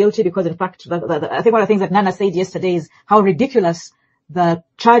pleading not guilty because, in fact, I think one of the things that Nana said yesterday is how ridiculous the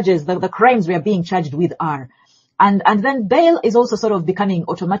charges, the crimes we are being charged with are. And then bail is also sort of becoming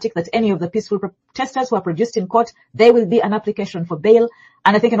automatic, that any of the peaceful protesters who are produced in court, there will be an application for bail.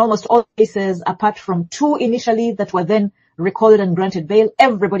 And I think in almost all cases, apart from 2 initially that were then recalled and granted bail,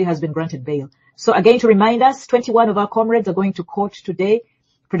 everybody has been granted bail. So again, to remind us, 21 of our comrades are going to court today,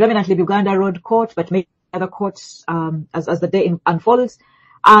 predominantly Uganda Road Court, but maybe other courts as the day unfolds.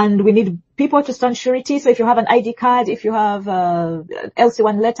 And we need people to stand surety. So if you have an ID card, if you have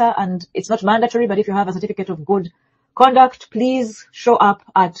LC1 letter, and it's not mandatory, but if you have a certificate of good conduct, please show up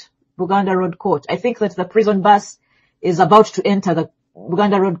at Buganda Road Court. I think that the prison bus is about to enter the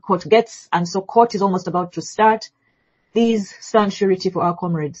Buganda Road Court gates, and so court is almost about to start. Please stand surety for our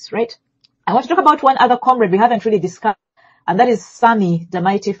comrades, right? I want to talk about one other comrade we haven't really discussed, and that is Sami, the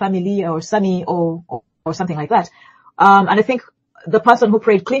mighty family, or Sami, or something like that. And I think the person who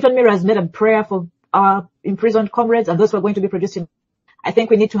prayed, Clinton Mirror, has made a prayer for our imprisoned comrades and those who are going to be produced in. I think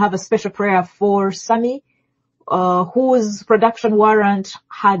we need to have a special prayer for Sami, whose production warrant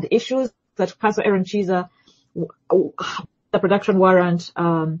had issues, that Pastor Aaron Chiza, the production warrant,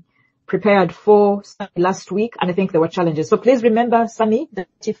 prepared for last week, and I think there were challenges. So please remember Sami, the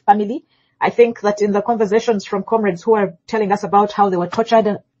chief family. I think that in the conversations from comrades who are telling us about how they were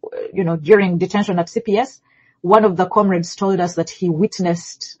tortured, you know, during detention at CPS, one of the comrades told us that he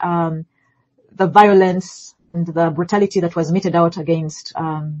witnessed the violence and the brutality that was meted out against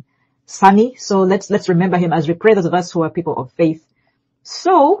Sami. So let's remember him as we pray, those of us who are people of faith.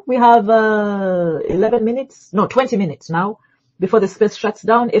 So we have 20 minutes now before the space shuts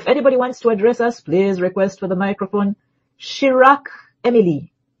down. If anybody wants to address us, please request for the microphone. Shirak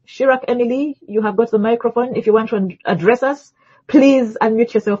Emily, you have got the microphone. If you want to address us, please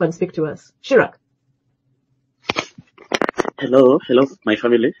unmute yourself and speak to us. Shirak. Hello, my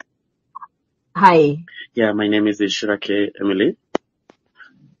family. Hi. Yeah, my name is Shirake Emily.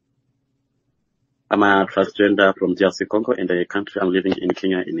 I'm a transgender from DRC Congo, and the country I'm living in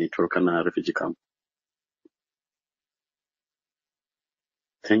Kenya in a Turkana refugee camp.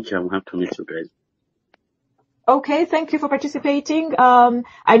 Thank you. I'm happy to meet you guys. Okay, thank you for participating.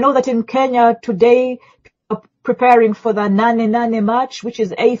 I know that in Kenya today, preparing for the Nane Nane March, which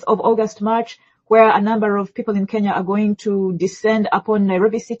is 8th of August March, where a number of people in Kenya are going to descend upon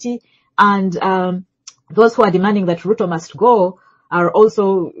Nairobi city, and those who are demanding that Ruto must go are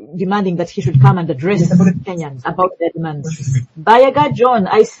also demanding that he should come and address Kenyans about their demands. Bayaga John,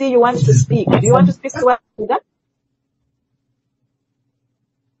 I see you want to speak. Do you want to speak to us?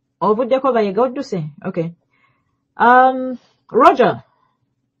 Okay. Roger.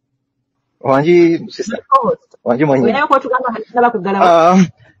 Wanji, sister. Wanji mwenye.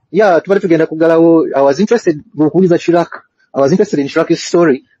 Yeah, tubali tugenda kugalawo. I was interested in Shirak's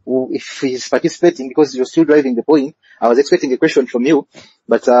story, if he's participating, because you're still driving the point. I was expecting a question from you.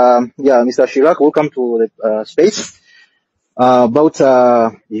 But, yeah, Mr. Shirak, welcome to the space. About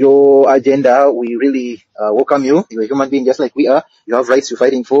your agenda, we really welcome you. You're a human being just like we are. You have rights you're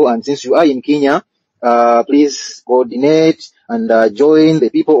fighting for, and since you are in Kenya, please coordinate and join the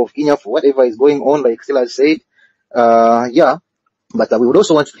people of Kenya for whatever is going on, like Stella said. Yeah, but we would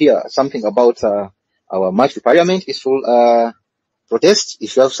also want to hear something about our march to Parliament, peaceful protest,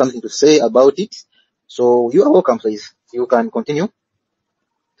 if you have something to say about it. So you are welcome, please. You can continue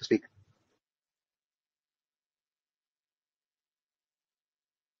to speak.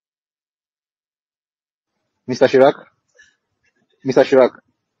 Mr. Shirak.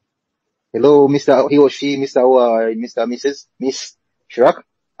 Hello, Mr. He or she, Mr. or Mr. Mrs. Miss Shirak.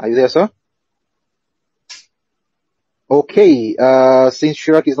 Are you there, sir? Okay, since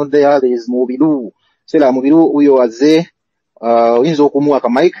Shirak is not there is Mubiru. Sela Mubiru, uyo aze, winzo kumuwa ka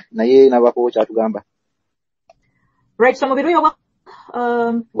mic, na ye na wako chatugamba. Right, so Mubiru,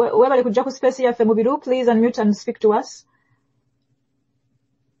 webale kujja ku space yaffe Mubiru, please unmute and speak to us.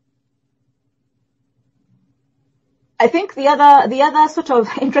 I think the other sort of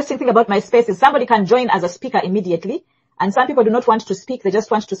interesting thing about my space is somebody can join as a speaker immediately, and some people do not want to speak, they just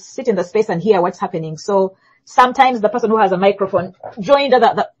want to sit in the space and hear what's happening. So sometimes the person who has a microphone joined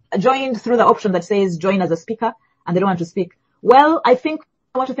through the option that says join as a speaker, and they don't want to speak. Well, I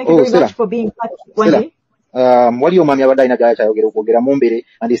want to thank you very much for being part of it. Waliyo mami abadde alina gy'ayagala okwogera Mumbere,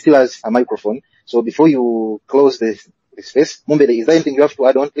 and he still has a microphone. So before you close the space, Mumbere, is there anything you have to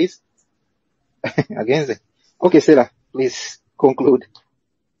add on, please? Again. Okay, Sarah, please conclude.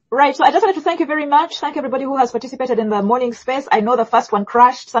 Right, so I just wanted to thank you very much. Thank everybody who has participated in the morning space. I know the first one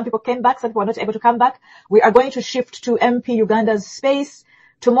crashed. Some people came back, some people were not able to come back. We are going to shift to MP Uganda's space.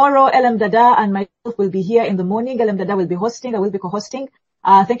 Tomorrow, LM Dada and myself will be here in the morning. LM Dada will be hosting. I will be co-hosting.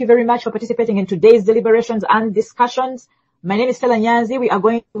 Thank you very much for participating in today's deliberations and discussions. My name is Stella Nyanzi. We are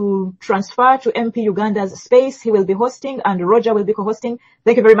going to transfer to MP Uganda's space. He will be hosting and Roger will be co-hosting.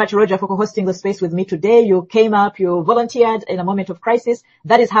 Thank you very much, Roger, for co-hosting the space with me today. You came up, you volunteered in a moment of crisis.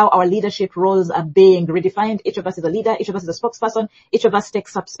 That is how our leadership roles are being redefined. Each of us is a leader. Each of us is a spokesperson. Each of us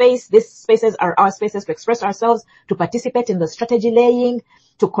takes up space. These spaces are our spaces to express ourselves, to participate in the strategy laying,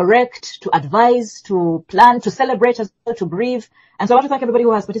 to correct, to advise, to plan, to celebrate as well, to grieve. And so I want to thank everybody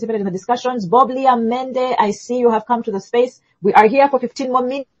who has participated in the discussions. Bob Liam Mende, I see you have come to the space. We are here for 15 more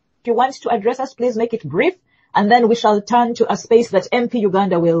minutes. If you want to address us, please make it brief. And then we shall turn to a space that MP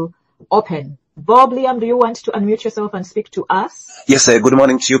Uganda will open. Bob Liam, do you want to unmute yourself and speak to us? Yes, good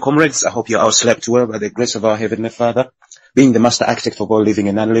morning to you, comrades. I hope you all slept well by the grace of our Heavenly Father, being the master architect of all living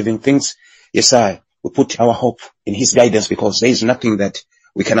and non-living things. Yes, we put our hope in His guidance, because there is nothing that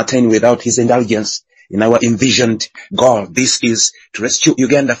we can attain without His indulgence in our envisioned goal. This is to rescue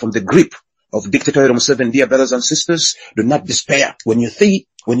Uganda from the grip of dictatorial Museveni. Dear brothers and sisters, do not despair. When you see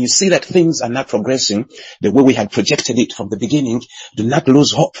that things are not progressing the way we had projected it from the beginning, do not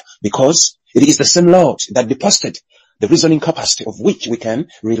lose hope, because it is the same Lord that deposited the reasoning capacity of which we can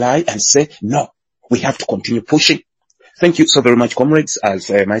rely and say, no, we have to continue pushing. Thank you so very much, comrades,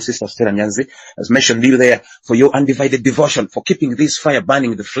 as my sister Stella Nyanzi has mentioned you there, for your undivided devotion, for keeping this fire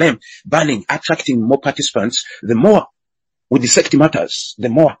burning, the flame burning, attracting more participants. The more we dissect matters, the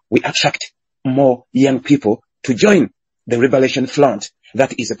more we attract more young people to join the Revelation Front.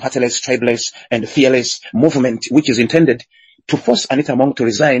 That is a partyless, tribeless, and fearless movement which is intended to force Anita Among to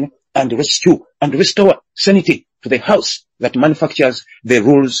resign and rescue and restore sanity to the house that manufactures the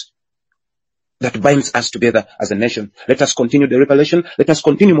rules that binds us together as a nation. Let us continue the revelation. Let us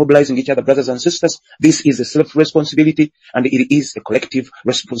continue mobilizing each other, brothers and sisters. This is a self-responsibility, and it is a collective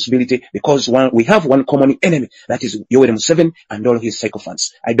responsibility, because we have one common enemy, that is Yoweri Museveni and all his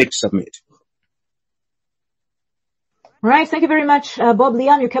sycophants. I beg to submit. Right, thank you very much, Bob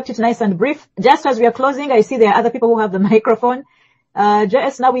Liam. You kept it nice and brief. Just as we are closing, I see there are other people who have the microphone.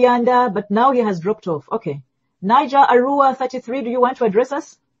 JS Nawiyanda, but now he has dropped off. Okay. Niger Arua 33, do you want to address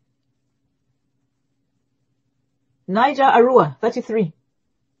us? Niger Arua 33.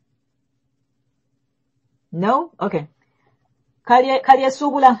 No? Okay. Kalia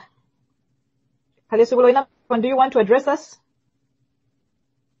Subula. Kalesubulo Inampan, do you want to address us?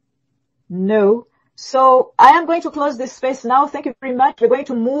 No. So I am going to close this space now. Thank you very much. We're going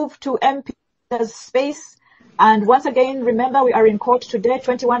to move to MP's space. And once again, remember, we are in court today.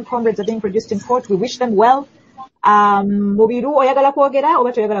 21 comrades are being produced in court. We wish them well. Mubiru oyagala kwogera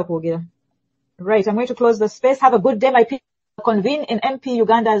oba toyagala kwogera? Right, I'm going to close the space. Have a good day, my people. Convene in MP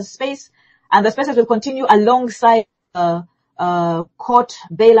Uganda's space, and the spaces will continue alongside court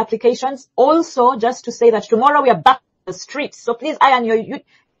bail applications. Also, just to say that tomorrow we are back on the streets. So please iron your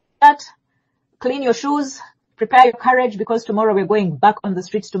shirt, clean your shoes, prepare your courage, because tomorrow we're going back on the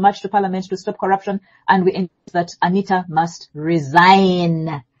streets to march to Parliament to stop corruption, and we insist that Anita must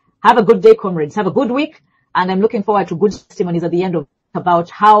resign. Have a good day, comrades. Have a good week, and I'm looking forward to good testimonies at the end of about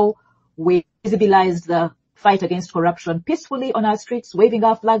how we visibilized the fight against corruption peacefully on our streets, waving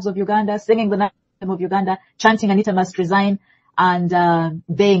our flags of Uganda, singing the national anthem of Uganda, chanting Anita must resign, and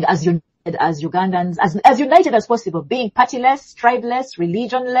being as united as Ugandans, as united as possible, being partyless, tribeless,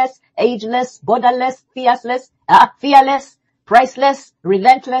 religionless, ageless, borderless, fearless, priceless,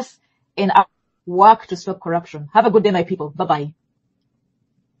 relentless in our work to stop corruption. Have a good day, my people. Bye-bye.